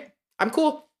 I win. I'm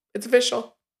cool. It's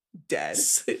official. Dead.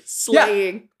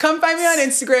 Slaying. Yeah. Come find me on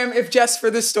Instagram if just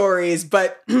for the stories,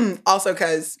 but also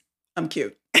because I'm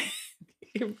cute.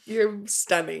 You're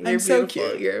stunning. You're I'm so beautiful.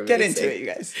 cute. You're Get into it, you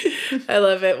guys. I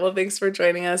love it. Well, thanks for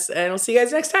joining us, and we'll see you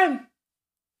guys next time.